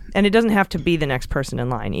 Yeah, and it doesn't have to be the next person in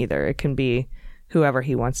line either. It can be whoever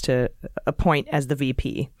he wants to appoint as the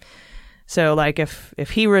VP. So, like, if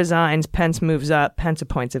he resigns, Pence moves up. Pence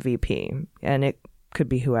appoints a VP, and it could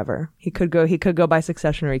be whoever. He could go by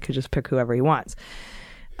succession, or he could just pick whoever he wants.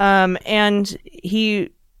 And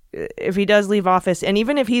if he does leave office, and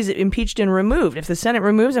even if he's impeached and removed, if the Senate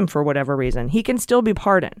removes him for whatever reason, he can still be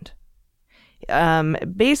pardoned.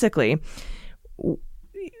 Basically,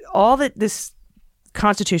 all that this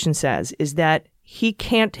Constitution says is that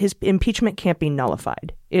his impeachment can't be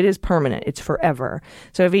nullified. It is permanent. It's forever.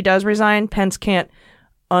 So if he does resign, Pence can't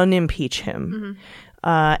unimpeach him.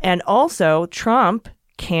 And also, Trump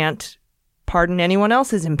can't pardon anyone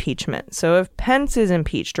else's impeachment. So if Pence is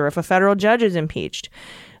impeached or if a federal judge is impeached,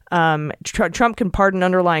 Trump can pardon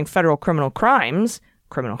underlying federal crimes,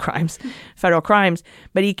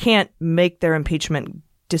 but he can't make their impeachment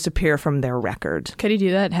disappear from their record. Could he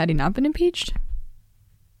do that had he not been impeached?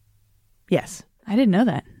 Yes. I didn't know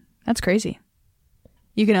that. That's crazy.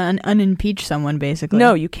 You can unimpeach someone, basically.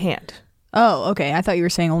 No, you can't. Oh, okay. I thought you were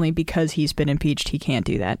saying only because he's been impeached, he can't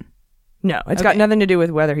do that. No, it's got nothing to do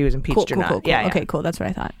with whether he was impeached or not. Cool. Yeah, Okay, cool. That's what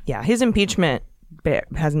I thought. Yeah, his impeachment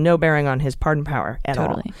has no bearing on his pardon power at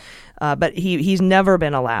all. But he's never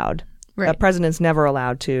been allowed. Right. The president's never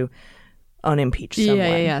allowed to unimpeach someone.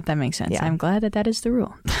 Yeah. That makes sense. Yeah. I'm glad that is the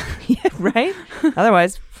rule. Yeah, right?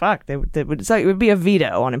 Otherwise, fuck. It would be a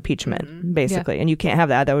veto on impeachment, basically. And you can't have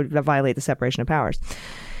that. That would violate the separation of powers.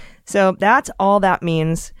 So that's all that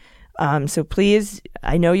means. So please,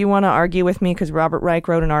 I know you want to argue with me because Robert Reich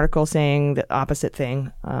wrote an article saying the opposite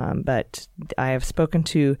thing. But I have spoken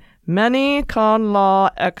to many con law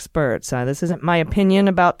experts. This isn't my opinion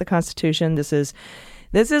about the Constitution. This is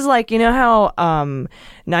like, you know how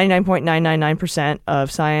 99.999%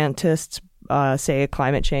 of scientists say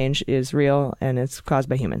climate change is real and it's caused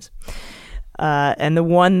by humans. And the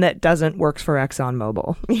one that doesn't works for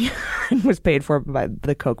ExxonMobil and was paid for by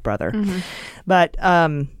the Koch brother. Mm-hmm. But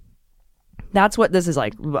that's what this is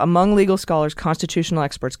like. Among legal scholars, constitutional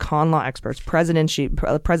experts, con law experts, presidential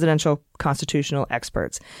constitutional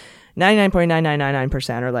experts,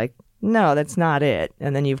 99.9999% are like, no, that's not it.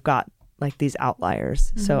 And then you've got like these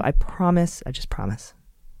outliers. Mm-hmm. So I just promise.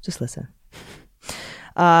 Just listen.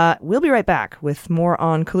 We'll be right back with more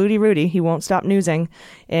on Colludi Rudy. He won't stop newsing.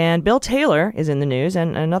 And Bill Taylor is in the news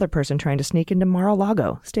and another person trying to sneak into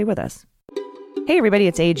Mar-a-Lago. Stay with us. Hey everybody,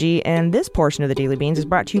 it's AG, and this portion of the Daily Beans is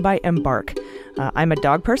brought to you by Embark. I'm a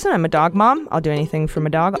dog person. I'm a dog mom. I'll do anything for my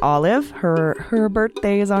dog, Olive. Her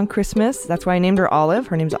birthday is on Christmas. That's why I named her Olive.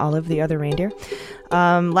 Her name's Olive, the other reindeer.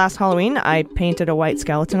 Last Halloween, I painted a white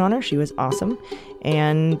skeleton on her. She was awesome.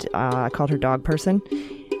 And I called her Dog Person.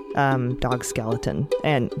 Dog skeleton,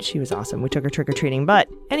 and she was awesome. We took her trick-or-treating. But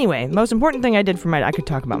anyway, most important thing I did for I could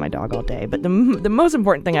talk about my dog all day, but the most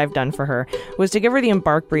important thing I've done for her was to give her the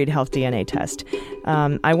Embark breed health DNA test.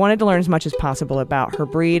 I wanted to learn as much as possible about her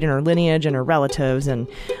breed and her lineage and her relatives and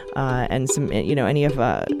some, any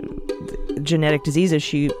of genetic diseases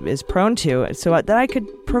she is prone to, so that I could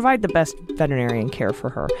provide the best veterinarian care for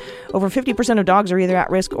her. Over 50% of dogs are either at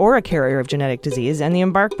risk or a carrier of genetic disease, and the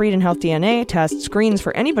Embark breed and health DNA test screens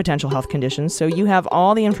for any potential health conditions, so you have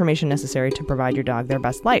all the information necessary to provide your dog their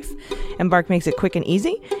best life. Embark makes it quick and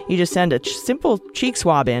easy. You just send a simple cheek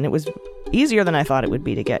swab in. It was easier than I thought it would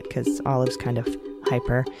be to get because Olive's kind of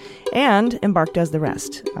hyper, and Embark does the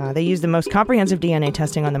rest. They use the most comprehensive DNA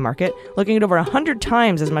testing on the market, looking at over 100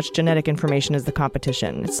 times as much genetic information as the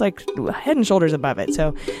competition. It's like head and shoulders above it.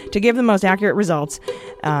 So to give the most accurate results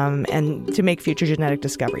and to make future genetic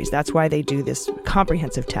discoveries, that's why they do this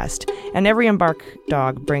comprehensive test. And every Embark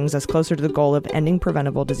dog brings us closer to the goal of ending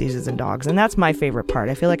preventable diseases in dogs. And that's my favorite part.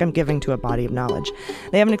 I feel like I'm giving to a body of knowledge.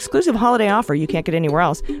 They have an exclusive holiday offer you can't get anywhere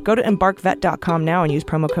else. Go to embarkvet.com now and use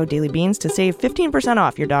promo code DailyBeans to save 15%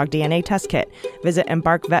 off your dog DNA test kit. Visit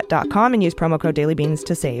embarkvet.com and use promo code DailyBeans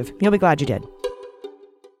to save. You'll be glad you did.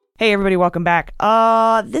 Hey everybody, welcome back.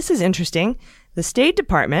 This is interesting. The State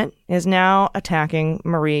Department is now attacking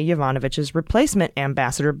Marie Yovanovitch's replacement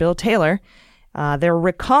ambassador, Bill Taylor. They're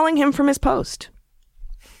recalling him from his post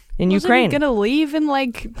in Ukraine. Wasn't he gonna leave in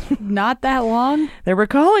not that long? They're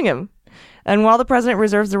recalling him. And while the president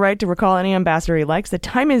reserves the right to recall any ambassador he likes, the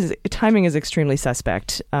timing is extremely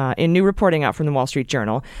suspect. In new reporting out from the Wall Street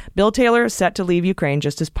Journal, Bill Taylor is set to leave Ukraine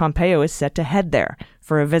just as Pompeo is set to head there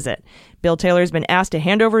for a visit. Bill Taylor has been asked to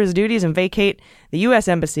hand over his duties and vacate the U.S.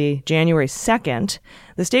 Embassy January 2nd.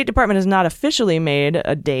 The State Department has not officially made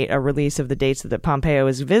a release of the dates that Pompeo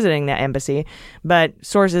is visiting that embassy, but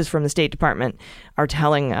sources from the State Department are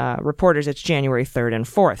telling reporters it's January 3rd and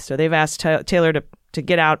 4th. So they've asked Taylor to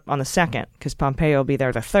get out on the 2nd because Pompeo will be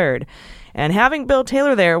there the 3rd. And having Bill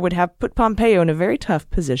Taylor there would have put Pompeo in a very tough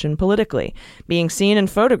position politically, being seen and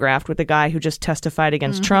photographed with the guy who just testified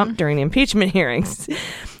against Trump during the impeachment hearings.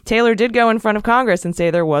 Taylor did go in front of Congress and say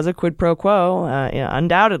there was a quid pro quo,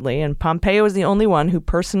 undoubtedly, and Pompeo was the one who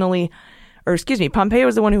personally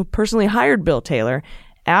hired Bill Taylor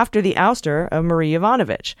after the ouster of Marie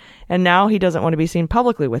Yovanovitch. And now he doesn't want to be seen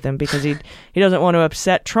publicly with him because he doesn't want to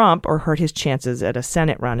upset Trump or hurt his chances at a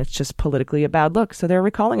Senate run. It's just politically a bad look. So they're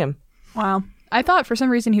recalling him. Wow. I thought for some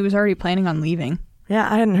reason he was already planning on leaving.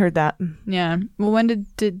 Yeah, I hadn't heard that. Yeah. Well, when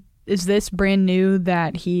is this brand new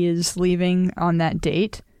that he is leaving on that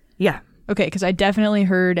date? Yeah. Okay, because I definitely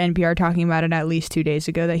heard NPR talking about it at least 2 days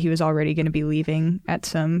ago that he was already going to be leaving at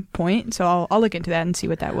some point. So I'll look into that and see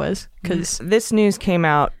what that was. Because this news came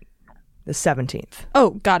out the 17th.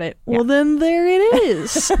 Oh, got it. Yeah. Well, then there it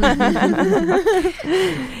is.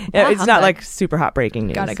 It's not like super hot breaking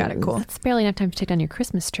news. Got it. Cool. That's barely enough time to take down your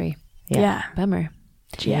Christmas tree. Yeah. Bummer.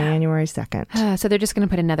 January 2nd. So they're just going to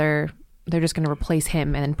put another they're just going to replace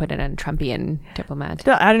him and then put in a Trumpian diplomat.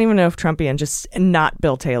 I don't even know if Trumpian, just not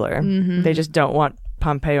Bill Taylor. They just don't want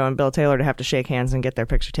Pompeo and Bill Taylor to have to shake hands and get their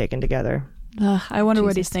picture taken together. I wonder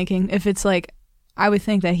what he's thinking. If it's like, I would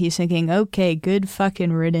think that he's thinking, okay, good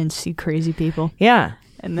fucking riddance, you crazy people. Yeah.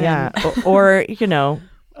 And then, Yeah. Or,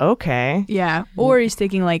 okay. Yeah. Or he's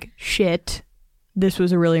thinking like, shit, this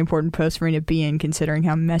was a really important post for me to be in considering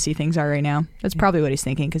how messy things are right now. That's probably what he's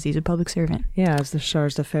thinking because he's a public servant. Yeah, it's the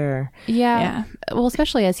Charge d'Affaires. Yeah. Well,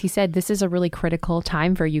 especially as he said, this is a really critical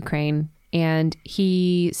time for Ukraine. And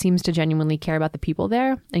he seems to genuinely care about the people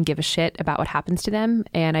there and give a shit about what happens to them.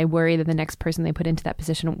 And I worry that the next person they put into that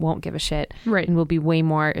position won't give a shit. Right. And will be way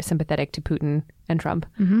more sympathetic to Putin and Trump.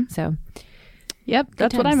 So, yep,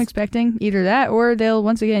 that's what I'm expecting. Either that or they'll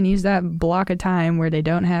once again use that block of time where they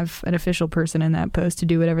don't have an official person in that post to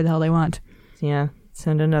do whatever the hell they want. Yeah.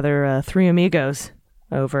 Send another Three Amigos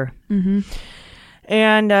over.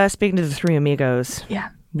 And speaking to the Three Amigos.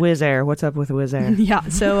 Yeah. Wizz Air. What's up with Wizz Air? Yeah.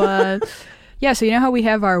 So, so you know how we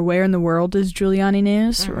have our Where in the World is Giuliani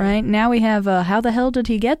news, right? Now we have How the Hell Did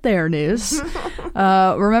He Get There news.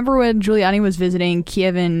 Remember when Giuliani was visiting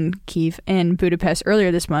Kiev and Budapest earlier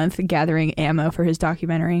this month, gathering ammo for his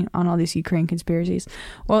documentary on all these Ukraine conspiracies?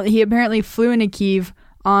 Well, he apparently flew into Kiev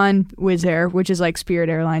on Wizz Air, which is like Spirit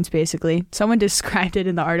Airlines, basically. Someone described it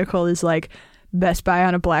in the article as like Best Buy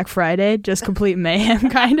on a Black Friday, just complete mayhem,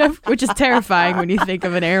 kind of, which is terrifying when you think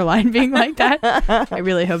of an airline being like that. I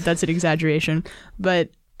really hope that's an exaggeration,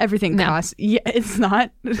 but everything costs. Yeah, it's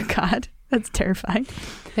not. God, that's terrifying.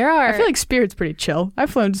 I feel like Spirit's pretty chill. I've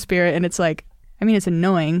flown to Spirit, and it's like, I mean, it's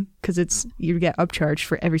annoying because you get upcharged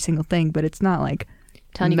for every single thing, but it's not like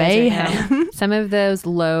telling mayhem. You guys right now, some of those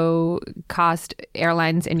low cost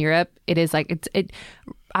airlines in Europe, it is like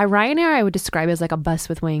Ryanair I would describe as like a bus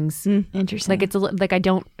with wings. Interesting. Like it's like I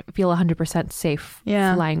don't feel 100% safe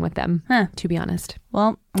flying with them, to be honest.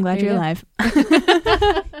 Well, I'm glad you're alive.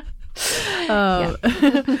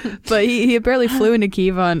 But he apparently flew into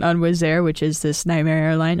Kyiv on Wizz Air, which is this nightmare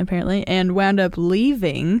airline apparently, and wound up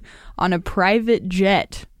leaving on a private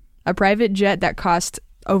jet that cost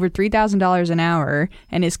over $3,000 an hour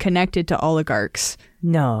and is connected to oligarchs.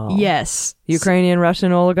 No. Yes. Ukrainian,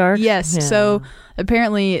 Russian oligarchs? Yes. Yeah. So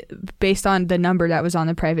apparently, based on the number that was on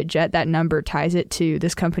the private jet, that number ties it to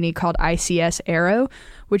this company called ICS Aero,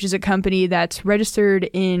 which is a company that's registered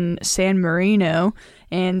in San Marino.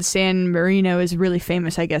 And San Marino is really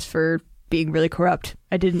famous, I guess, for being really corrupt.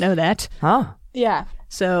 I didn't know that. Huh. Yeah.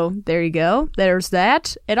 So there you go. There's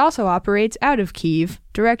that. It also operates out of Kyiv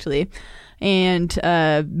directly. And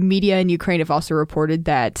media in Ukraine have also reported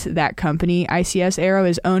that company, ICS Aero,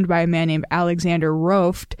 is owned by a man named Alexander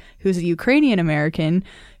Roft, who's a Ukrainian American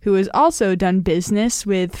who has also done business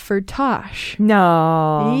with Firtash.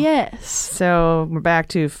 No. Yes. So we're back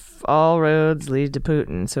to all roads lead to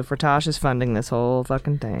Putin. So Firtash is funding this whole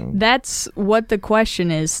fucking thing. That's what the question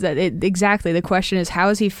is. Exactly. The question is, how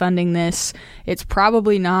is he funding this? It's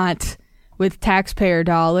probably not with taxpayer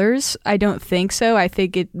dollars. I don't think so. I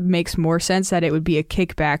think it makes more sense that it would be a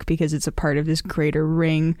kickback because it's a part of this greater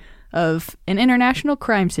ring of an international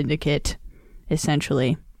crime syndicate,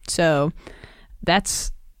 essentially. So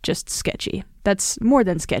that's just sketchy. That's more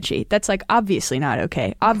than sketchy. That's like obviously not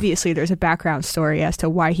okay. Obviously there's a background story as to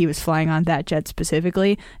why he was flying on that jet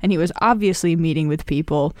specifically, and he was obviously meeting with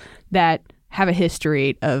people that have a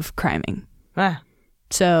history of criming.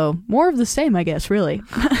 So more of the same, I guess, really,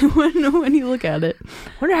 when you look at it.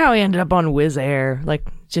 Wonder how he ended up on Wizz Air. Like,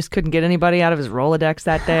 just couldn't get anybody out of his Rolodex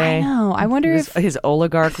that day. I know. I wonder if his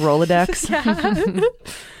Oligarch Rolodex.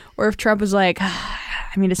 Or if Trump was like,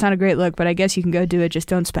 I mean, it's not a great look, but I guess you can go do it. Just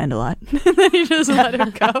don't spend a lot. Then he just let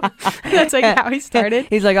him go. That's like how he started.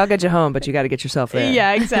 He's like, I'll get you home, but you got to get yourself there.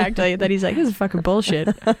 Yeah, exactly. Then he's like, this is fucking bullshit.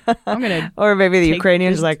 I'm gonna. Or maybe the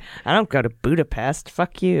Ukrainians like, I don't go to Budapest.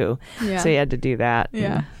 Fuck you. Yeah. So he had to do that.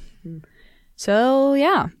 Yeah. So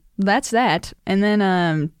yeah, that's that. And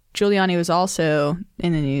then Giuliani was also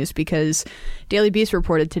in the news because Daily Beast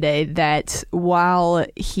reported today that while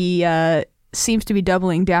he seems to be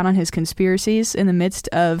doubling down on his conspiracies in the midst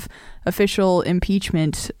of official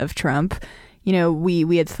impeachment of Trump, you know,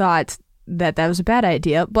 we had thought that was a bad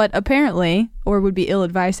idea, but apparently, or would be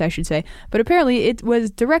ill-advised, I should say, but apparently it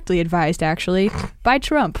was directly advised, actually, by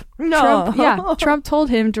Trump. No. Trump told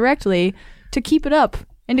him directly to keep it up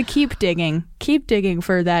and to keep digging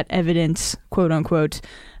for that evidence, quote unquote.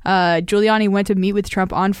 Giuliani went to meet with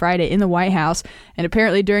Trump on Friday in the White House, and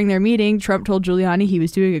apparently during their meeting, Trump told Giuliani he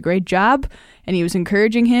was doing a great job, and he was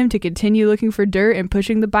encouraging him to continue looking for dirt and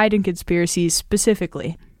pushing the Biden conspiracies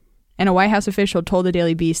specifically. And a White House official told the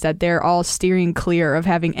Daily Beast that they're all steering clear of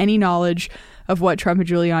having any knowledge of what Trump and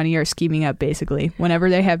Giuliani are scheming up, basically. Whenever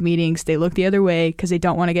they have meetings, they look the other way because they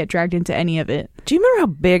don't want to get dragged into any of it. Do you remember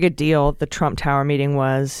how big a deal the Trump Tower meeting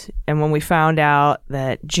was? And when we found out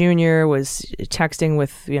that Junior was texting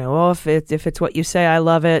with, oh, if it's what you say, I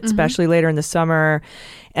love it, especially later in the summer.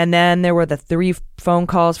 And then there were the 3 phone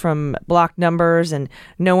calls from blocked numbers, and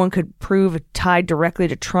no one could prove it tied directly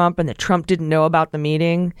to Trump, and that Trump didn't know about the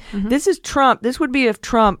meeting. This is Trump. This would be if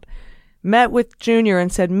Trump met with Junior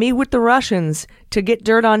and said, meet with the Russians to get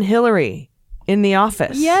dirt on Hillary in the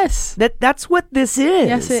office. Yes. That's what this is.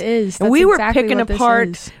 Yes, it is. And That's we were exactly picking what this apart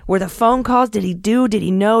is. were the phone calls. Did he do? Did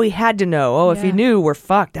he know? He had to know. Oh, if he Yeah. knew, we're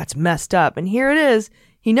fucked. That's messed up. And here it is.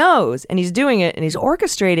 He knows, and he's doing it, and he's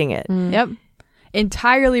orchestrating it. Yep.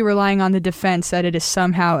 Entirely relying on the defense that it is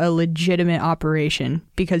somehow a legitimate operation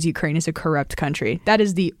because Ukraine is a corrupt country. That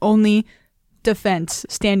is the only defense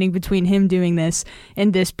standing between him doing this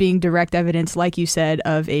and this being direct evidence, like you said,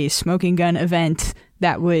 of a smoking gun event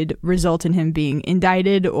that would result in him being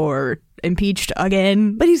indicted or impeached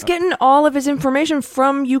again. But he's getting all of his information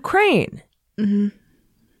from Ukraine.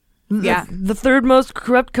 Yeah. The 3rd most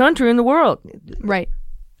corrupt country in the world. Right.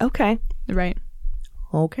 Okay. Right.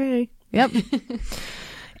 Okay. Yep.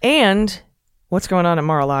 And what's going on at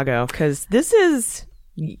Mar-a-Lago? Because this is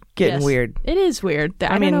getting Yes. weird. It is weird.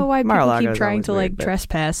 I mean, don't know why people Mar-a-Lago keep is trying always to weird, but-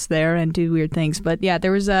 trespass there and do weird things. But yeah,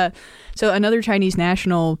 there was another Chinese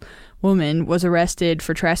national woman was arrested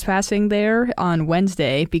for trespassing there on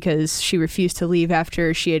Wednesday because she refused to leave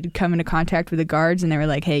after she had come into contact with the guards and they were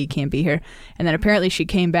like, hey, you can't be here. And then apparently she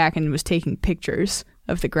came back and was taking pictures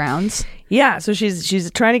of the grounds. Yeah, so she's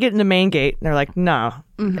trying to get in the main gate, and they're like, no.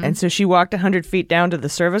 And so she walked 100 feet down to the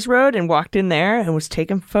service road and walked in there and was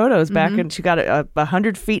taking photos back, and she got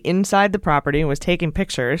 100 feet inside the property and was taking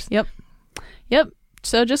pictures. Yep.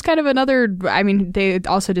 So just kind of another, I mean, they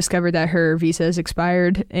also discovered that her visa is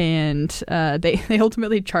expired and they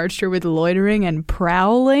ultimately charged her with loitering and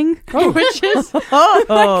prowling, which is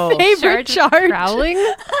my favorite charge. Prowling?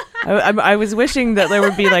 I was wishing that there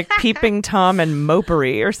would be like Peeping Tom and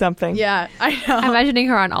Mopery or something. Yeah, I know. I'm imagining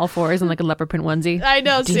her on all fours in like a leopard print onesie. I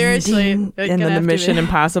know, seriously. And then the Mission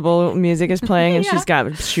Impossible music is playing, and she's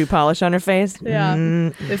got shoe polish on her face. Yeah.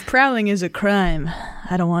 If prowling is a crime,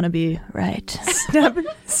 I don't want to be right.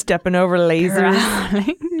 Stepping over lasers.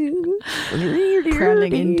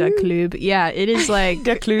 Prowling in the club. Yeah, it is like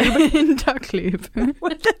The club. in the club.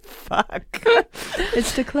 What the fuck?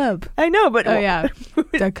 It's the club. I know, but Oh yeah,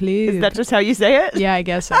 the club. is that just how you say it? Yeah, I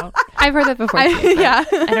guess so. I've heard that before. too, but Yeah,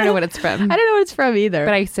 I don't know what it's from. I don't know what it's from either.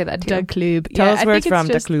 But I say that too. the club. Tell Yeah, us I where think it's from.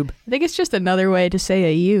 just- The club. I think it's just another way to say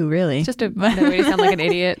a U, really. It's just another way to sound like an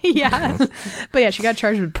idiot. yeah. But yeah, she got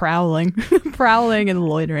charged with prowling, prowling and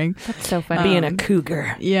loitering. That's so funny. Being a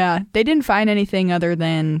cougar. Yeah, they didn't find anything other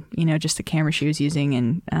than just the camera she was using,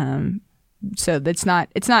 and so it's not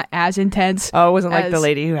as intense. Oh, it wasn't like the As-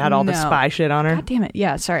 lady who had all the no. spy shit on her. God damn it!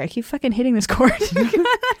 Yeah, sorry, I keep fucking hitting this cord.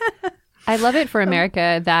 I love it for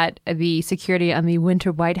America that the security on the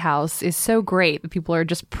Winter White House is so great that people are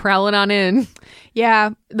just prowling on in.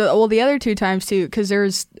 Yeah, the other 2 times too, because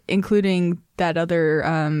there's including that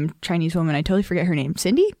other Chinese woman. I totally forget her name.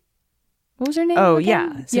 Cindy. What was her name? Oh,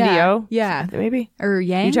 again? yeah. Cindy O? Yeah. Maybe? Or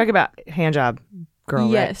Yang. You talk about hand job girl,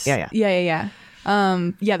 Yes. right? Yeah.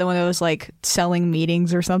 Yeah, the one that was like selling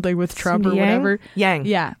meetings or something with Trump Cindy or whatever. Yang.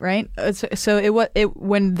 Yeah, right. So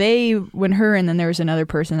when her and then there was another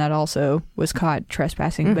person that also was caught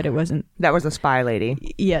trespassing, but it wasn't. That was a spy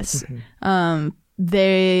lady. Yes.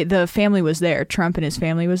 The family was there. Trump and his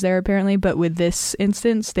family was there apparently, but with this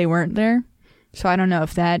instance, they weren't there. So I don't know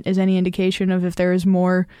if that is any indication of if there is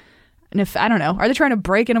more. And if I don't know, are they trying to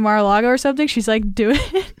break into Mar-a-Lago or something? She's like, do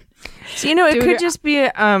it. So, it Dude, could just be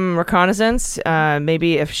reconnaissance.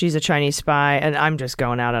 Maybe if she's a Chinese spy, and I'm just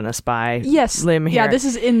going out on a spy Yes. limb here. Yeah, this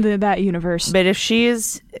is in that universe. But if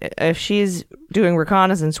she's doing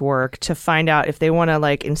reconnaissance work to find out if they want to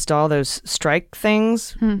like install those strike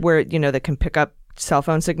things where that can pick up cell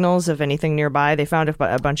phone signals of anything nearby. They found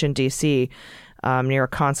a bunch in DC near a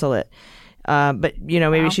consulate. But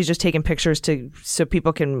maybe she's just taking pictures so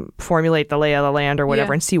people can formulate the lay of the land or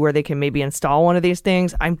whatever, Yeah. and see where they can maybe install one of these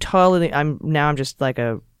things. I'm just like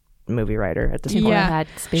a movie writer at this point. Yeah.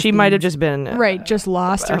 She might have just been Right, just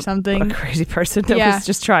lost or a something. crazy person that Yeah. was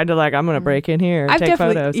just trying to like, I'm gonna break in here and take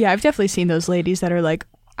photos. Yeah, I've definitely seen those ladies that are like,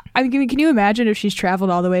 I mean, can you imagine if she's traveled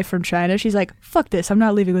all the way from China? She's like, fuck this, I'm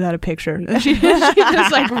not leaving without a picture. And she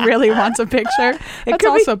just like really wants a picture. That's could be.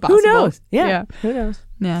 also possible. Who knows? Yeah. Who knows?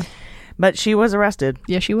 Yeah. But she was arrested.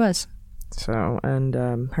 Yeah, she was. So, and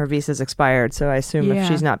her visa's expired. So I assume if Yeah.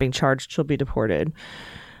 she's not being charged, she'll be deported.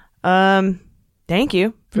 Thank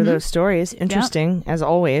you for those stories. Interesting, as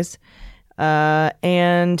always.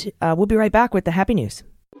 And we'll be right back with the happy news.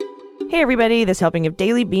 Hey everybody, this helping of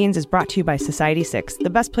Daily Beans is brought to you by Society 6, the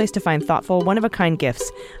best place to find thoughtful, one-of-a-kind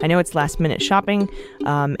gifts. I know it's last-minute shopping,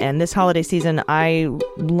 and this holiday season, I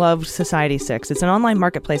loved Society 6. It's an online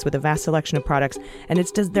marketplace with a vast selection of products, and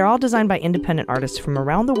they're all designed by independent artists from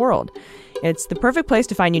around the world. It's the perfect place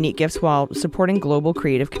to find unique gifts while supporting global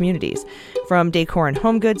creative communities. From decor and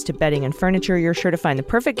home goods to bedding and furniture, you're sure to find the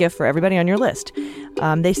perfect gift for everybody on your list.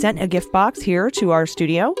 They sent a gift box here to our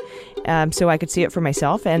studio so I could see it for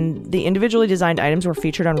myself, and the individually designed items were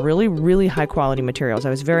featured on really, really high-quality materials. I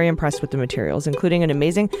was very impressed with the materials, including an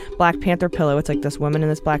amazing Black Panther pillow. It's like this woman in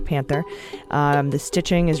this Black Panther. The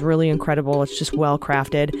stitching is really incredible. It's just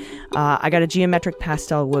well-crafted. I got a geometric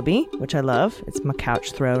pastel whoopee, which I love. It's my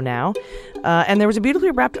couch throw now. And there was a beautifully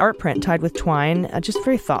wrapped art print tied with twine, just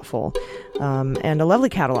very thoughtful, and a lovely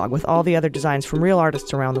catalog with all the other designs from real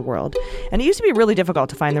artists around the world. And it used to be really difficult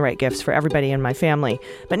to find the right gifts for everybody in my family,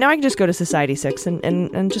 but now I can just go to Society 6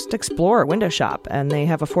 and just explore, window shop, and they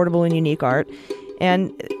have affordable and unique art.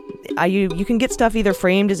 And you can get stuff either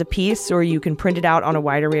framed as a piece or you can print it out on a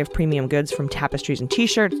wide array of premium goods, from tapestries and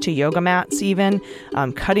t-shirts to yoga mats, even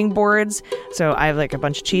cutting boards. So I have like a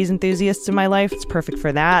bunch of cheese enthusiasts in my life. It's perfect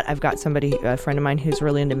for that. I've got a friend of mine who's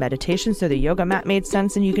really into meditation, so the yoga mat made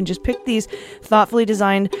sense. And you can just pick these thoughtfully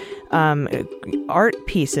designed art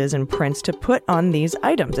pieces and prints to put on these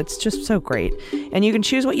items. It's just so great. And you can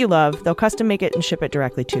choose what you love. They'll custom make it and ship it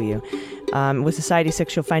directly to you. With Society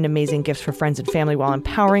 6, you'll find amazing gifts for friends and family while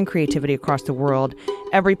empowering creativity across the world.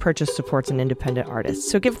 Every purchase supports an independent artist.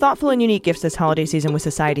 So give thoughtful and unique gifts this holiday season with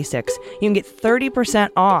Society 6. You can get 30%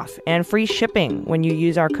 off and free shipping when you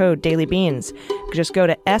use our code DailyBeans. Just go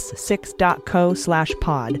to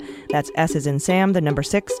s6.co/pod. That's S as in Sam, the number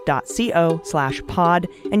 6.co/pod,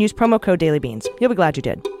 and use promo code DailyBeans. You'll be glad you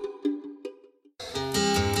did.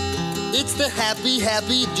 It's the happy,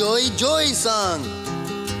 happy, joy, joy song.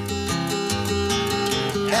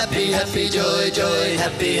 Happy, happy, joy, joy,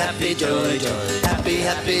 happy, happy, joy, joy, happy,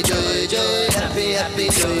 happy, joy, joy, happy, happy,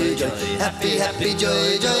 joy, joy, happy, happy,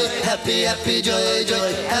 joy, joy, happy, happy, joy,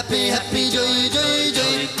 joy, happy, happy, joy, joy,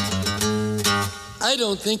 joy. I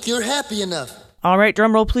don't think you're happy enough. All right,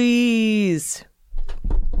 drum roll, please.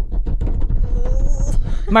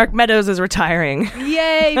 Mark Meadows is retiring.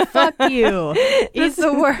 Yay, fuck you. He's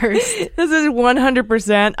the worst. This is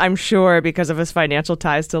 100%, I'm sure, because of his financial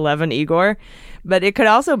ties to Levin Igor. But it could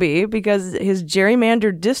also be because his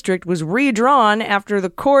gerrymandered district was redrawn after the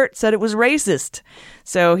court said it was racist.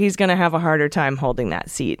 So he's going to have a harder time holding that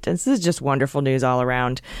seat. This is just wonderful news all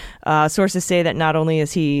around. Sources say that not only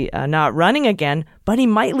is he not running again, but he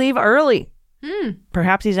might leave early.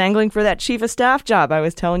 Perhaps he's angling for that chief of staff job I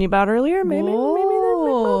was telling you about earlier. Maybe.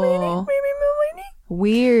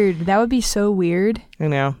 Weird. That would be so weird. I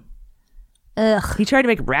know. Ugh. He tried to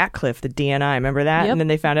make Ratcliffe the DNI. Remember that? Yep. And then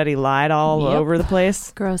they found out he lied all over the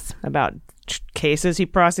place. Gross. About cases he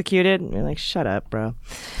prosecuted. And you're like, shut up, bro.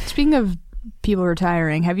 Speaking of people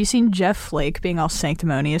retiring, have you seen Jeff Flake being all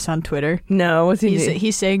sanctimonious on Twitter? No, what's he doing?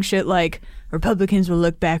 He's saying shit like, Republicans will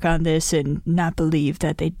look back on this and not believe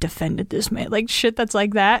that they defended this man. Like shit that's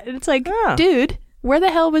like that. And it's like, dude, where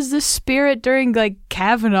the hell was this spirit during like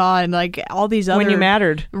Kavanaugh and like all these other... When you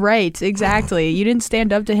mattered. Right, exactly. You didn't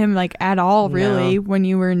stand up to him like at all, really, when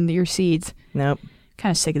you were in your seats. Nope.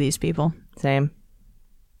 Kind of sick of these people. Same.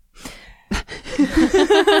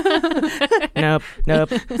 Nope.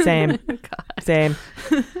 Same. Same.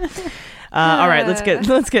 All right, let's get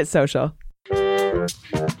social.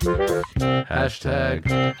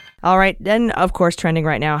 Hashtag. All right, then, of course, trending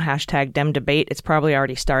right now, hashtag Dem Debate. It's probably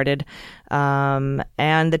already started. And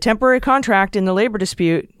the temporary contract in the labor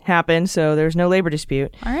dispute happened, so there's no labor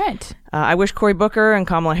dispute. All right. I wish Cory Booker and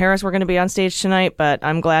Kamala Harris were going to be on stage tonight, but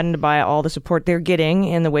I'm gladdened by all the support they're getting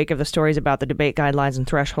in the wake of the stories about the debate guidelines and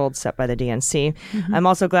thresholds set by the DNC. Mm-hmm. I'm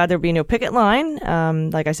also glad there'll be no picket line.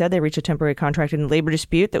 Like I said, they reached a temporary contract in the labor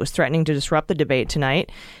dispute that was threatening to disrupt the debate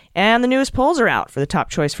tonight. And the newest polls are out for the top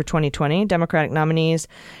choice for 2020, Democratic nominees.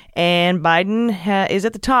 And Biden is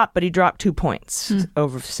at the top, but he dropped 2 points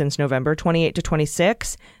since November, 28 to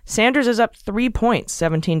 26. Sanders is up 3 points,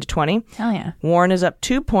 17 to 20. Hell yeah. Warren is up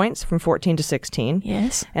 2 points from 14 to 16.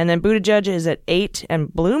 Yes. And then Buttigieg is at 8 and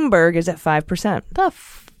Bloomberg is at 5%.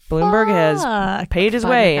 Bloomberg has paid his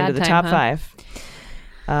way into the top 5.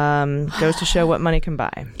 Goes to show what money can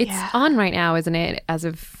buy. It's on right now, isn't it?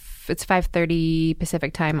 It's 5:30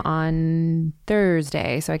 Pacific time on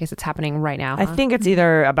Thursday, so I guess it's happening right now. I think it's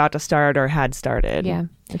either about to start or had started. Yeah.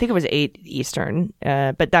 I think it was 8 Eastern,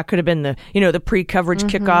 but that could have been the pre-coverage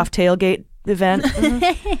kickoff tailgate event.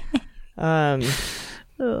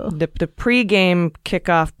 The pre-game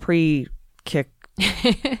kickoff kick,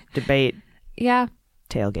 debate, Yeah.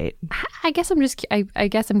 tailgate. I guess I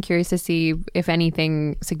guess I'm curious to see if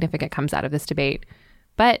anything significant comes out of this debate.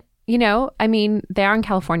 But, you know, I mean, they are in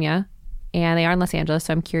California and they are in Los Angeles,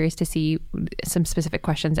 so I'm curious to see some specific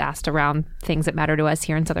questions asked around things that matter to us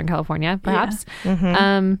here in Southern California, perhaps.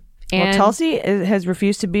 Well, Tulsi has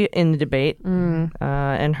refused to be in the debate,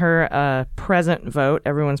 and her present vote,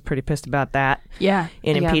 everyone's pretty pissed about that. Yeah.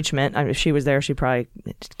 In impeachment. I mean, if she was there, she'd probably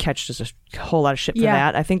catch just a whole lot of shit for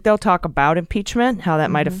that. I think they'll talk about impeachment, how that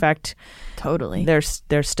might affect Totally. their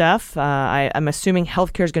stuff. I'm assuming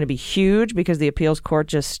healthcare is going to be huge because the appeals court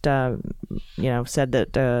just, said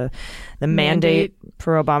that the mandate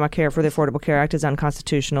for Obamacare, for the Affordable Care Act, is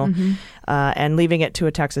unconstitutional, and leaving it to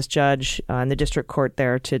a Texas judge in the district court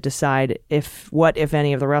there to decide if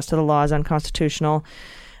any of the rest of the law is unconstitutional.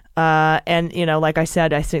 And, you know, like I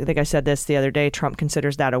said, I think I said this the other day, Trump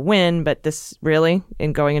considers that a win, but this really,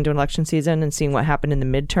 in going into an election season and seeing what happened in the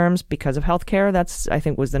midterms because of healthcare, that's, I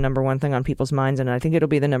think, was the number one thing on people's minds. And I think it'll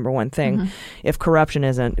be the number one thing. If corruption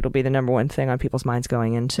isn't, it'll be the number one thing on people's minds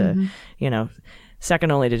going into,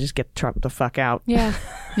 second only to just get Trump the fuck out. Yeah.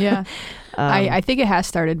 Yeah. I think it has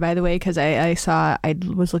started, by the way, because I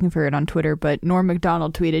was looking for it on Twitter, but Norm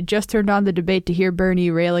Macdonald tweeted, "Just turned on the debate to hear Bernie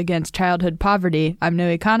rail against childhood poverty. I'm no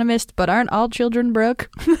economist, but aren't all children broke?"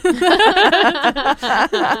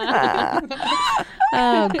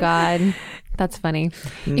 Oh, God. That's funny.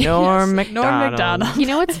 Norm Macdonald. Macdonald. You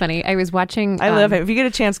know what's funny? I was watching... I love it. If you get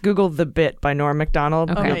a chance, Google The Bit by Norm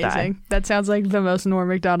Macdonald. Okay. You'll die. Amazing. That sounds like the most Norm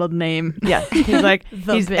Macdonald name. Yeah. He's like,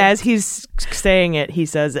 Bit. as he's saying it, he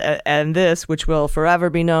says, and this, which will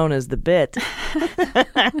forever be known as The Bit.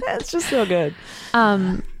 It's just so good.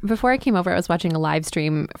 Before I came over, I was watching a live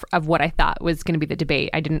stream of what I thought was going to be the debate.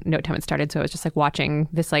 I didn't know what time it started, so I was just like watching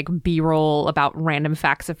this like B-roll about random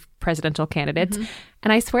facts of presidential candidates.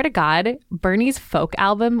 And I swear to God, Bernie's folk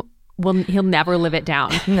album, he'll never live it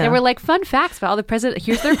down. There were like fun facts about all the president.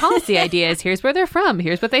 Here's their policy ideas. Here's where they're from.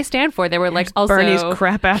 Here's what they stand for. They were like also Bernie's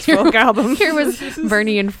crap ass folk album. Here was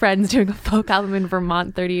Bernie and friends doing a folk album in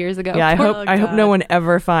Vermont 30 years ago. Yeah, I hope no one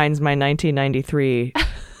ever finds my 1993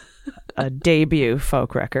 debut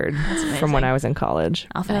folk record from when I was in college.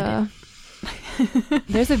 I'll find it.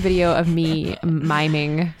 There's a video of me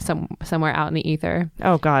miming somewhere out in the ether.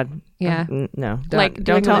 Oh God. Yeah. No. Like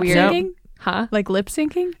don't tell weird. no. Singing? Huh? Like lip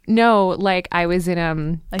syncing? No, like I was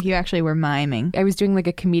in Like you actually were miming. I was doing like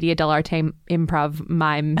a Commedia dell'arte improv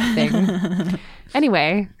mime thing.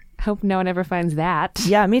 Anyway, hope no one ever finds that.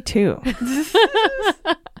 Yeah, me too.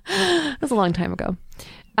 That was a long time ago.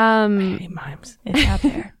 I hate mimes. It's out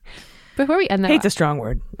there. Before we end that, Hate's a strong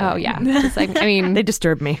word. oh yeah, just like I mean, They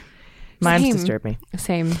disturb me. Mimes Same. disturb me.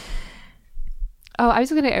 Same. Oh, I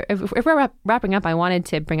was gonna. If we're wrapping up, I wanted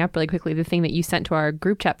to bring up really quickly the thing that you sent to our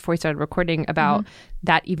group chat before we started recording about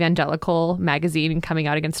that evangelical magazine coming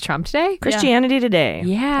out against Trump today. Christianity Today.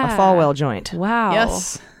 Yeah. A Falwell joint. Wow.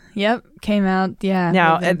 Yes. Yep. Came out. Yeah.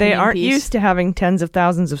 Now, with the they opinion aren't piece. used to having tens of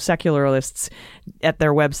thousands of secularists at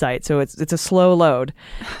their website, so it's a slow load.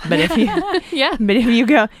 But if you Yeah. but if you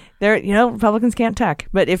go there, Republicans can't tech.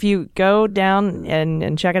 But if you go down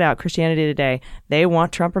and check it out, Christianity Today, they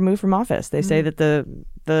want Trump removed from office. They say that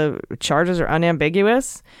the charges are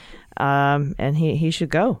unambiguous, and he should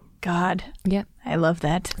go. God. Yep. I love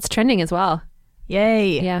that. It's trending as well.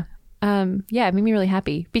 Yay. Yeah. Yeah, it made me really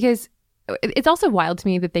happy because it's also wild to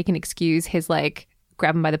me that they can excuse his like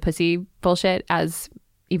grab him by the pussy bullshit as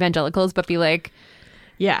evangelicals, but be like,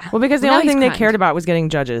 Yeah. Well, because the Well, now only thing he's they kind. cared about was getting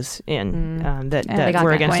judges in they that got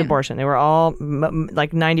were that against point. abortion. They were all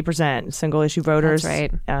like 90% single issue voters.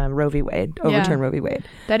 That's right. Roe v. Wade, overturn Roe v. Wade.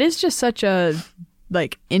 That is just such a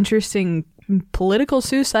like interesting political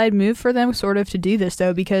suicide move for them sort of to do this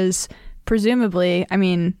though, because presumably, I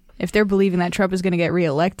mean, if they're believing that Trump is going to get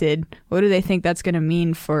reelected, what do they think that's going to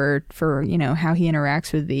mean for how he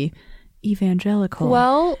interacts with the evangelical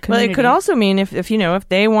well, Well, it could also mean if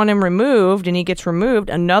they want him removed and he gets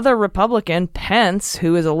removed, another Republican, Pence,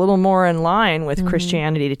 who is a little more in line with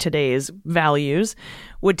Christianity Today's values,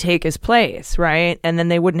 would take his place, right? And then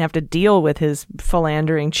they wouldn't have to deal with his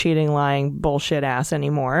philandering, cheating, lying, bullshit ass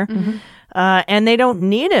anymore. And they don't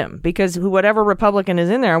need him because whatever Republican is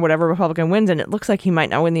in there, whatever Republican wins, and it looks like he might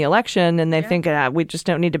not win the election, and they think we just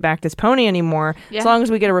don't need to back this pony anymore. Yeah. As long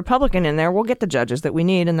as we get a Republican in there, we'll get the judges that we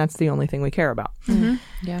need, and that's the only thing we care about.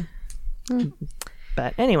 yeah.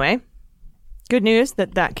 But anyway, good news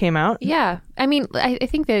that came out. Yeah. I mean, I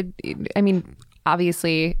think that,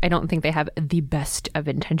 obviously, I don't think they have the best of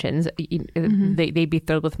intentions. They'd be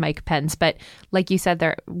thrilled with Mike Pence. But like you said,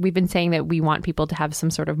 we've been saying that we want people to have some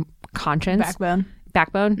sort of conscience.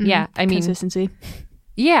 backbone. Yeah. I mean, Consistency.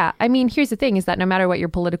 Yeah, I mean, here's the thing: is that no matter what your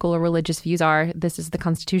political or religious views are, this is the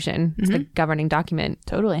Constitution. It's the governing document.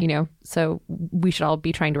 Totally. You know, so we should all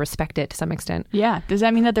be trying to respect it to some extent. Yeah. Does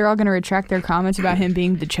that mean that they're all going to retract their comments about him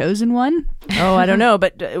being the chosen one? Oh, I don't know.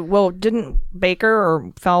 But, didn't Baker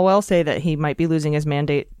or Falwell say that he might be losing his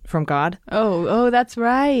mandate from God? Oh, that's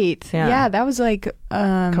right. Yeah. Yeah, that was like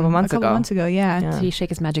a couple months ago. Yeah. Did he shake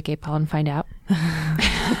his magic 8-ball and find out?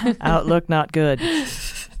 Outlook not good.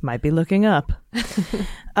 Might be looking up.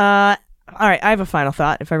 All right, I have a final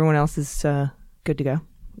thought if everyone else is good to go.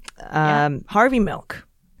 Harvey Milk,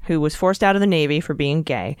 who was forced out of the Navy for being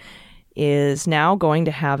gay, is now going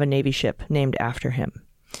to have a Navy ship named after him.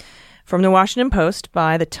 From the Washington Post,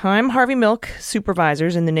 by the time Harvey Milk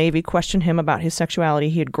supervisors in the Navy questioned him about his sexuality,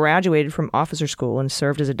 he had graduated from officer school and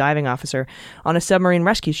served as a diving officer on a submarine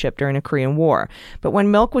rescue ship during the Korean War. But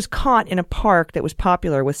when Milk was caught in a park that was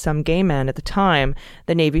popular with some gay men at the time,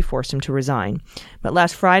 the Navy forced him to resign. But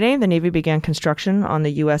last Friday, the Navy began construction on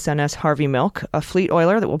the USNS Harvey Milk, a fleet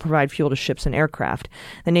oiler that will provide fuel to ships and aircraft.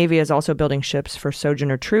 The Navy is also building ships for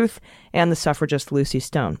Sojourner Truth and the suffragist Lucy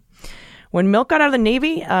Stone. When Milk got out of the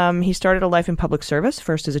Navy, he started a life in public service,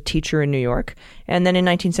 first as a teacher in New York. And then in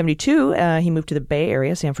 1972, he moved to the Bay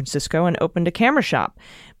Area, San Francisco, and opened a camera shop.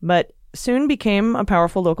 But soon became a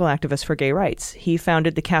powerful local activist for gay rights. He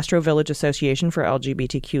founded the Castro Village Association for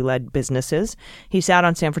LGBTQ-led businesses. He sat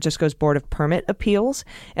on San Francisco's Board of Permit Appeals.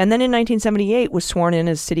 And then in 1978 was sworn in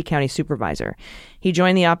as city-county supervisor. He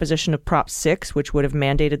joined the opposition of Prop 6, which would have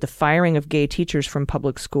mandated the firing of gay teachers from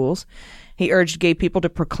public schools. He urged gay people to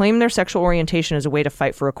proclaim their sexual orientation as a way to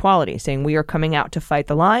fight for equality, saying, "We are coming out to fight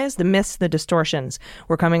the lies, the myths, the distortions.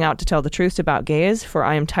 We're coming out to tell the truth about gays, for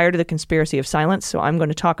I am tired of the conspiracy of silence, so I'm going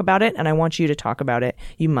to talk about it, and I want you to talk about it.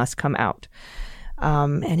 You must come out."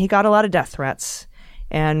 And he got a lot of death threats.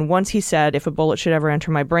 And once he said, "If a bullet should ever enter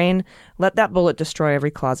my brain, let that bullet destroy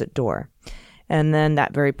every closet door." And then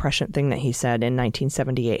that very prescient thing that he said in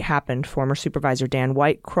 1978 happened. Former Supervisor Dan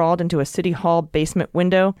White crawled into a city hall basement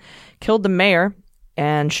window, killed the mayor,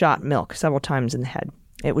 and shot Milk several times in the head.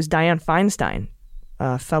 It was Dianne Feinstein,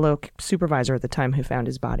 a fellow supervisor at the time, who found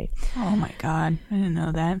his body. Oh my God, I didn't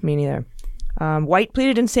know that. Me neither. White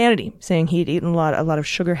pleaded insanity, saying he'd eaten a lot of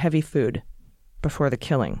sugar-heavy food before the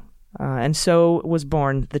killing. And so was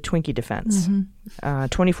born the Twinkie defense.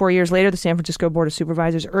 24 years later, the San Francisco Board of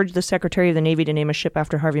Supervisors urged the Secretary of the Navy to name a ship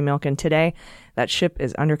after Harvey Milk, and today that ship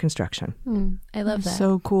is under construction. I love that.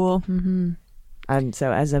 So cool. And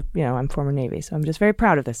so I'm former Navy, so I'm just very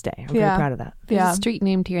proud of this day. I'm very proud of that. There's a street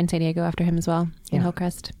named here in San Diego after him as well, in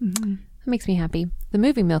Hillcrest. That makes me happy. The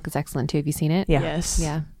movie Milk is excellent too. Have you seen it? Yeah. Yes.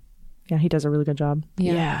 Yeah. Yeah, he does a really good job.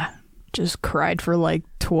 Yeah. Just cried for like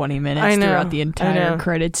 20 minutes throughout the entire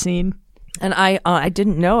credit scene. And I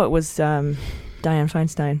didn't know it was Dianne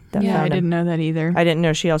Feinstein that found him. I didn't know that either. I didn't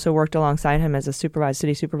know she also worked alongside him as a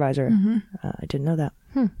city supervisor. I didn't know that.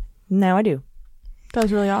 Now I do. That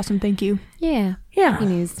was really awesome. Thank you. Yeah. Yeah. Happy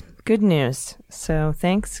news. Good news. So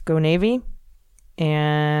thanks. Go Navy.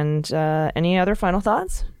 And any other final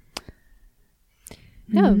thoughts?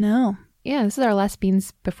 No. Yeah, this is our last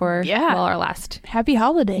beans before our last. Happy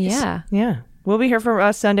holidays. Yeah. Yeah. We'll be here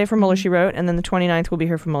for Sunday for Muller, She Wrote, and then the 29th we'll be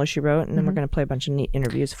here for Muller, She Wrote, and then we're going to play a bunch of neat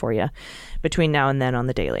interviews for you between now and then on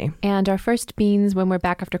the daily. And our first beans when we're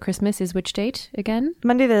back after Christmas is which date again?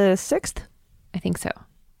 Monday the 6th? I think so.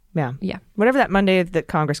 Yeah. Yeah. Whatever that Monday that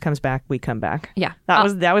Congress comes back, we come back. Yeah. That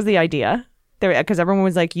was the idea. Because everyone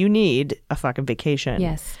was like, you need a fucking vacation.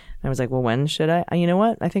 Yes. And I was like, well, when should I? You know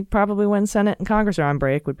what? I think probably when Senate and Congress are on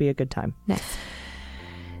break would be a good time. Nice.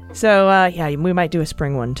 So, we might do a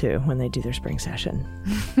spring one, too, when they do their spring session.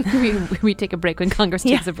 we take a break when Congress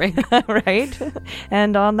takes a break. Right?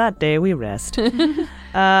 And on that day, we rest. All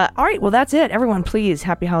right. Well, that's it. Everyone, please,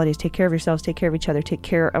 happy holidays. Take care of yourselves. Take care of each other. Take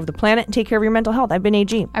care of the planet. And take care of your mental health. I've been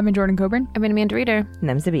AG. I've been Jordan Coburn. I've been Amanda Reeder. And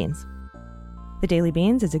them's the beans. The Daily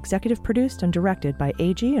Beans is executive produced and directed by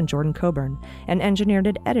AG and Jordan Coburn, and engineered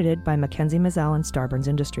and edited by Mackenzie Mazzell and Starburns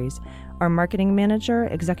Industries. Our marketing manager,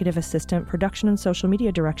 executive assistant, production and social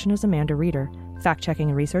media direction is Amanda Reeder. Fact-checking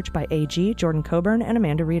and research by AG, Jordan Coburn, and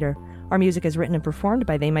Amanda Reeder. Our music is written and performed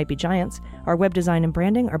by They Might Be Giants. Our web design and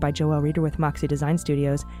branding are by Joelle Reeder with Moxie Design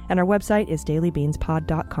Studios, and our website is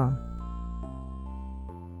dailybeanspod.com.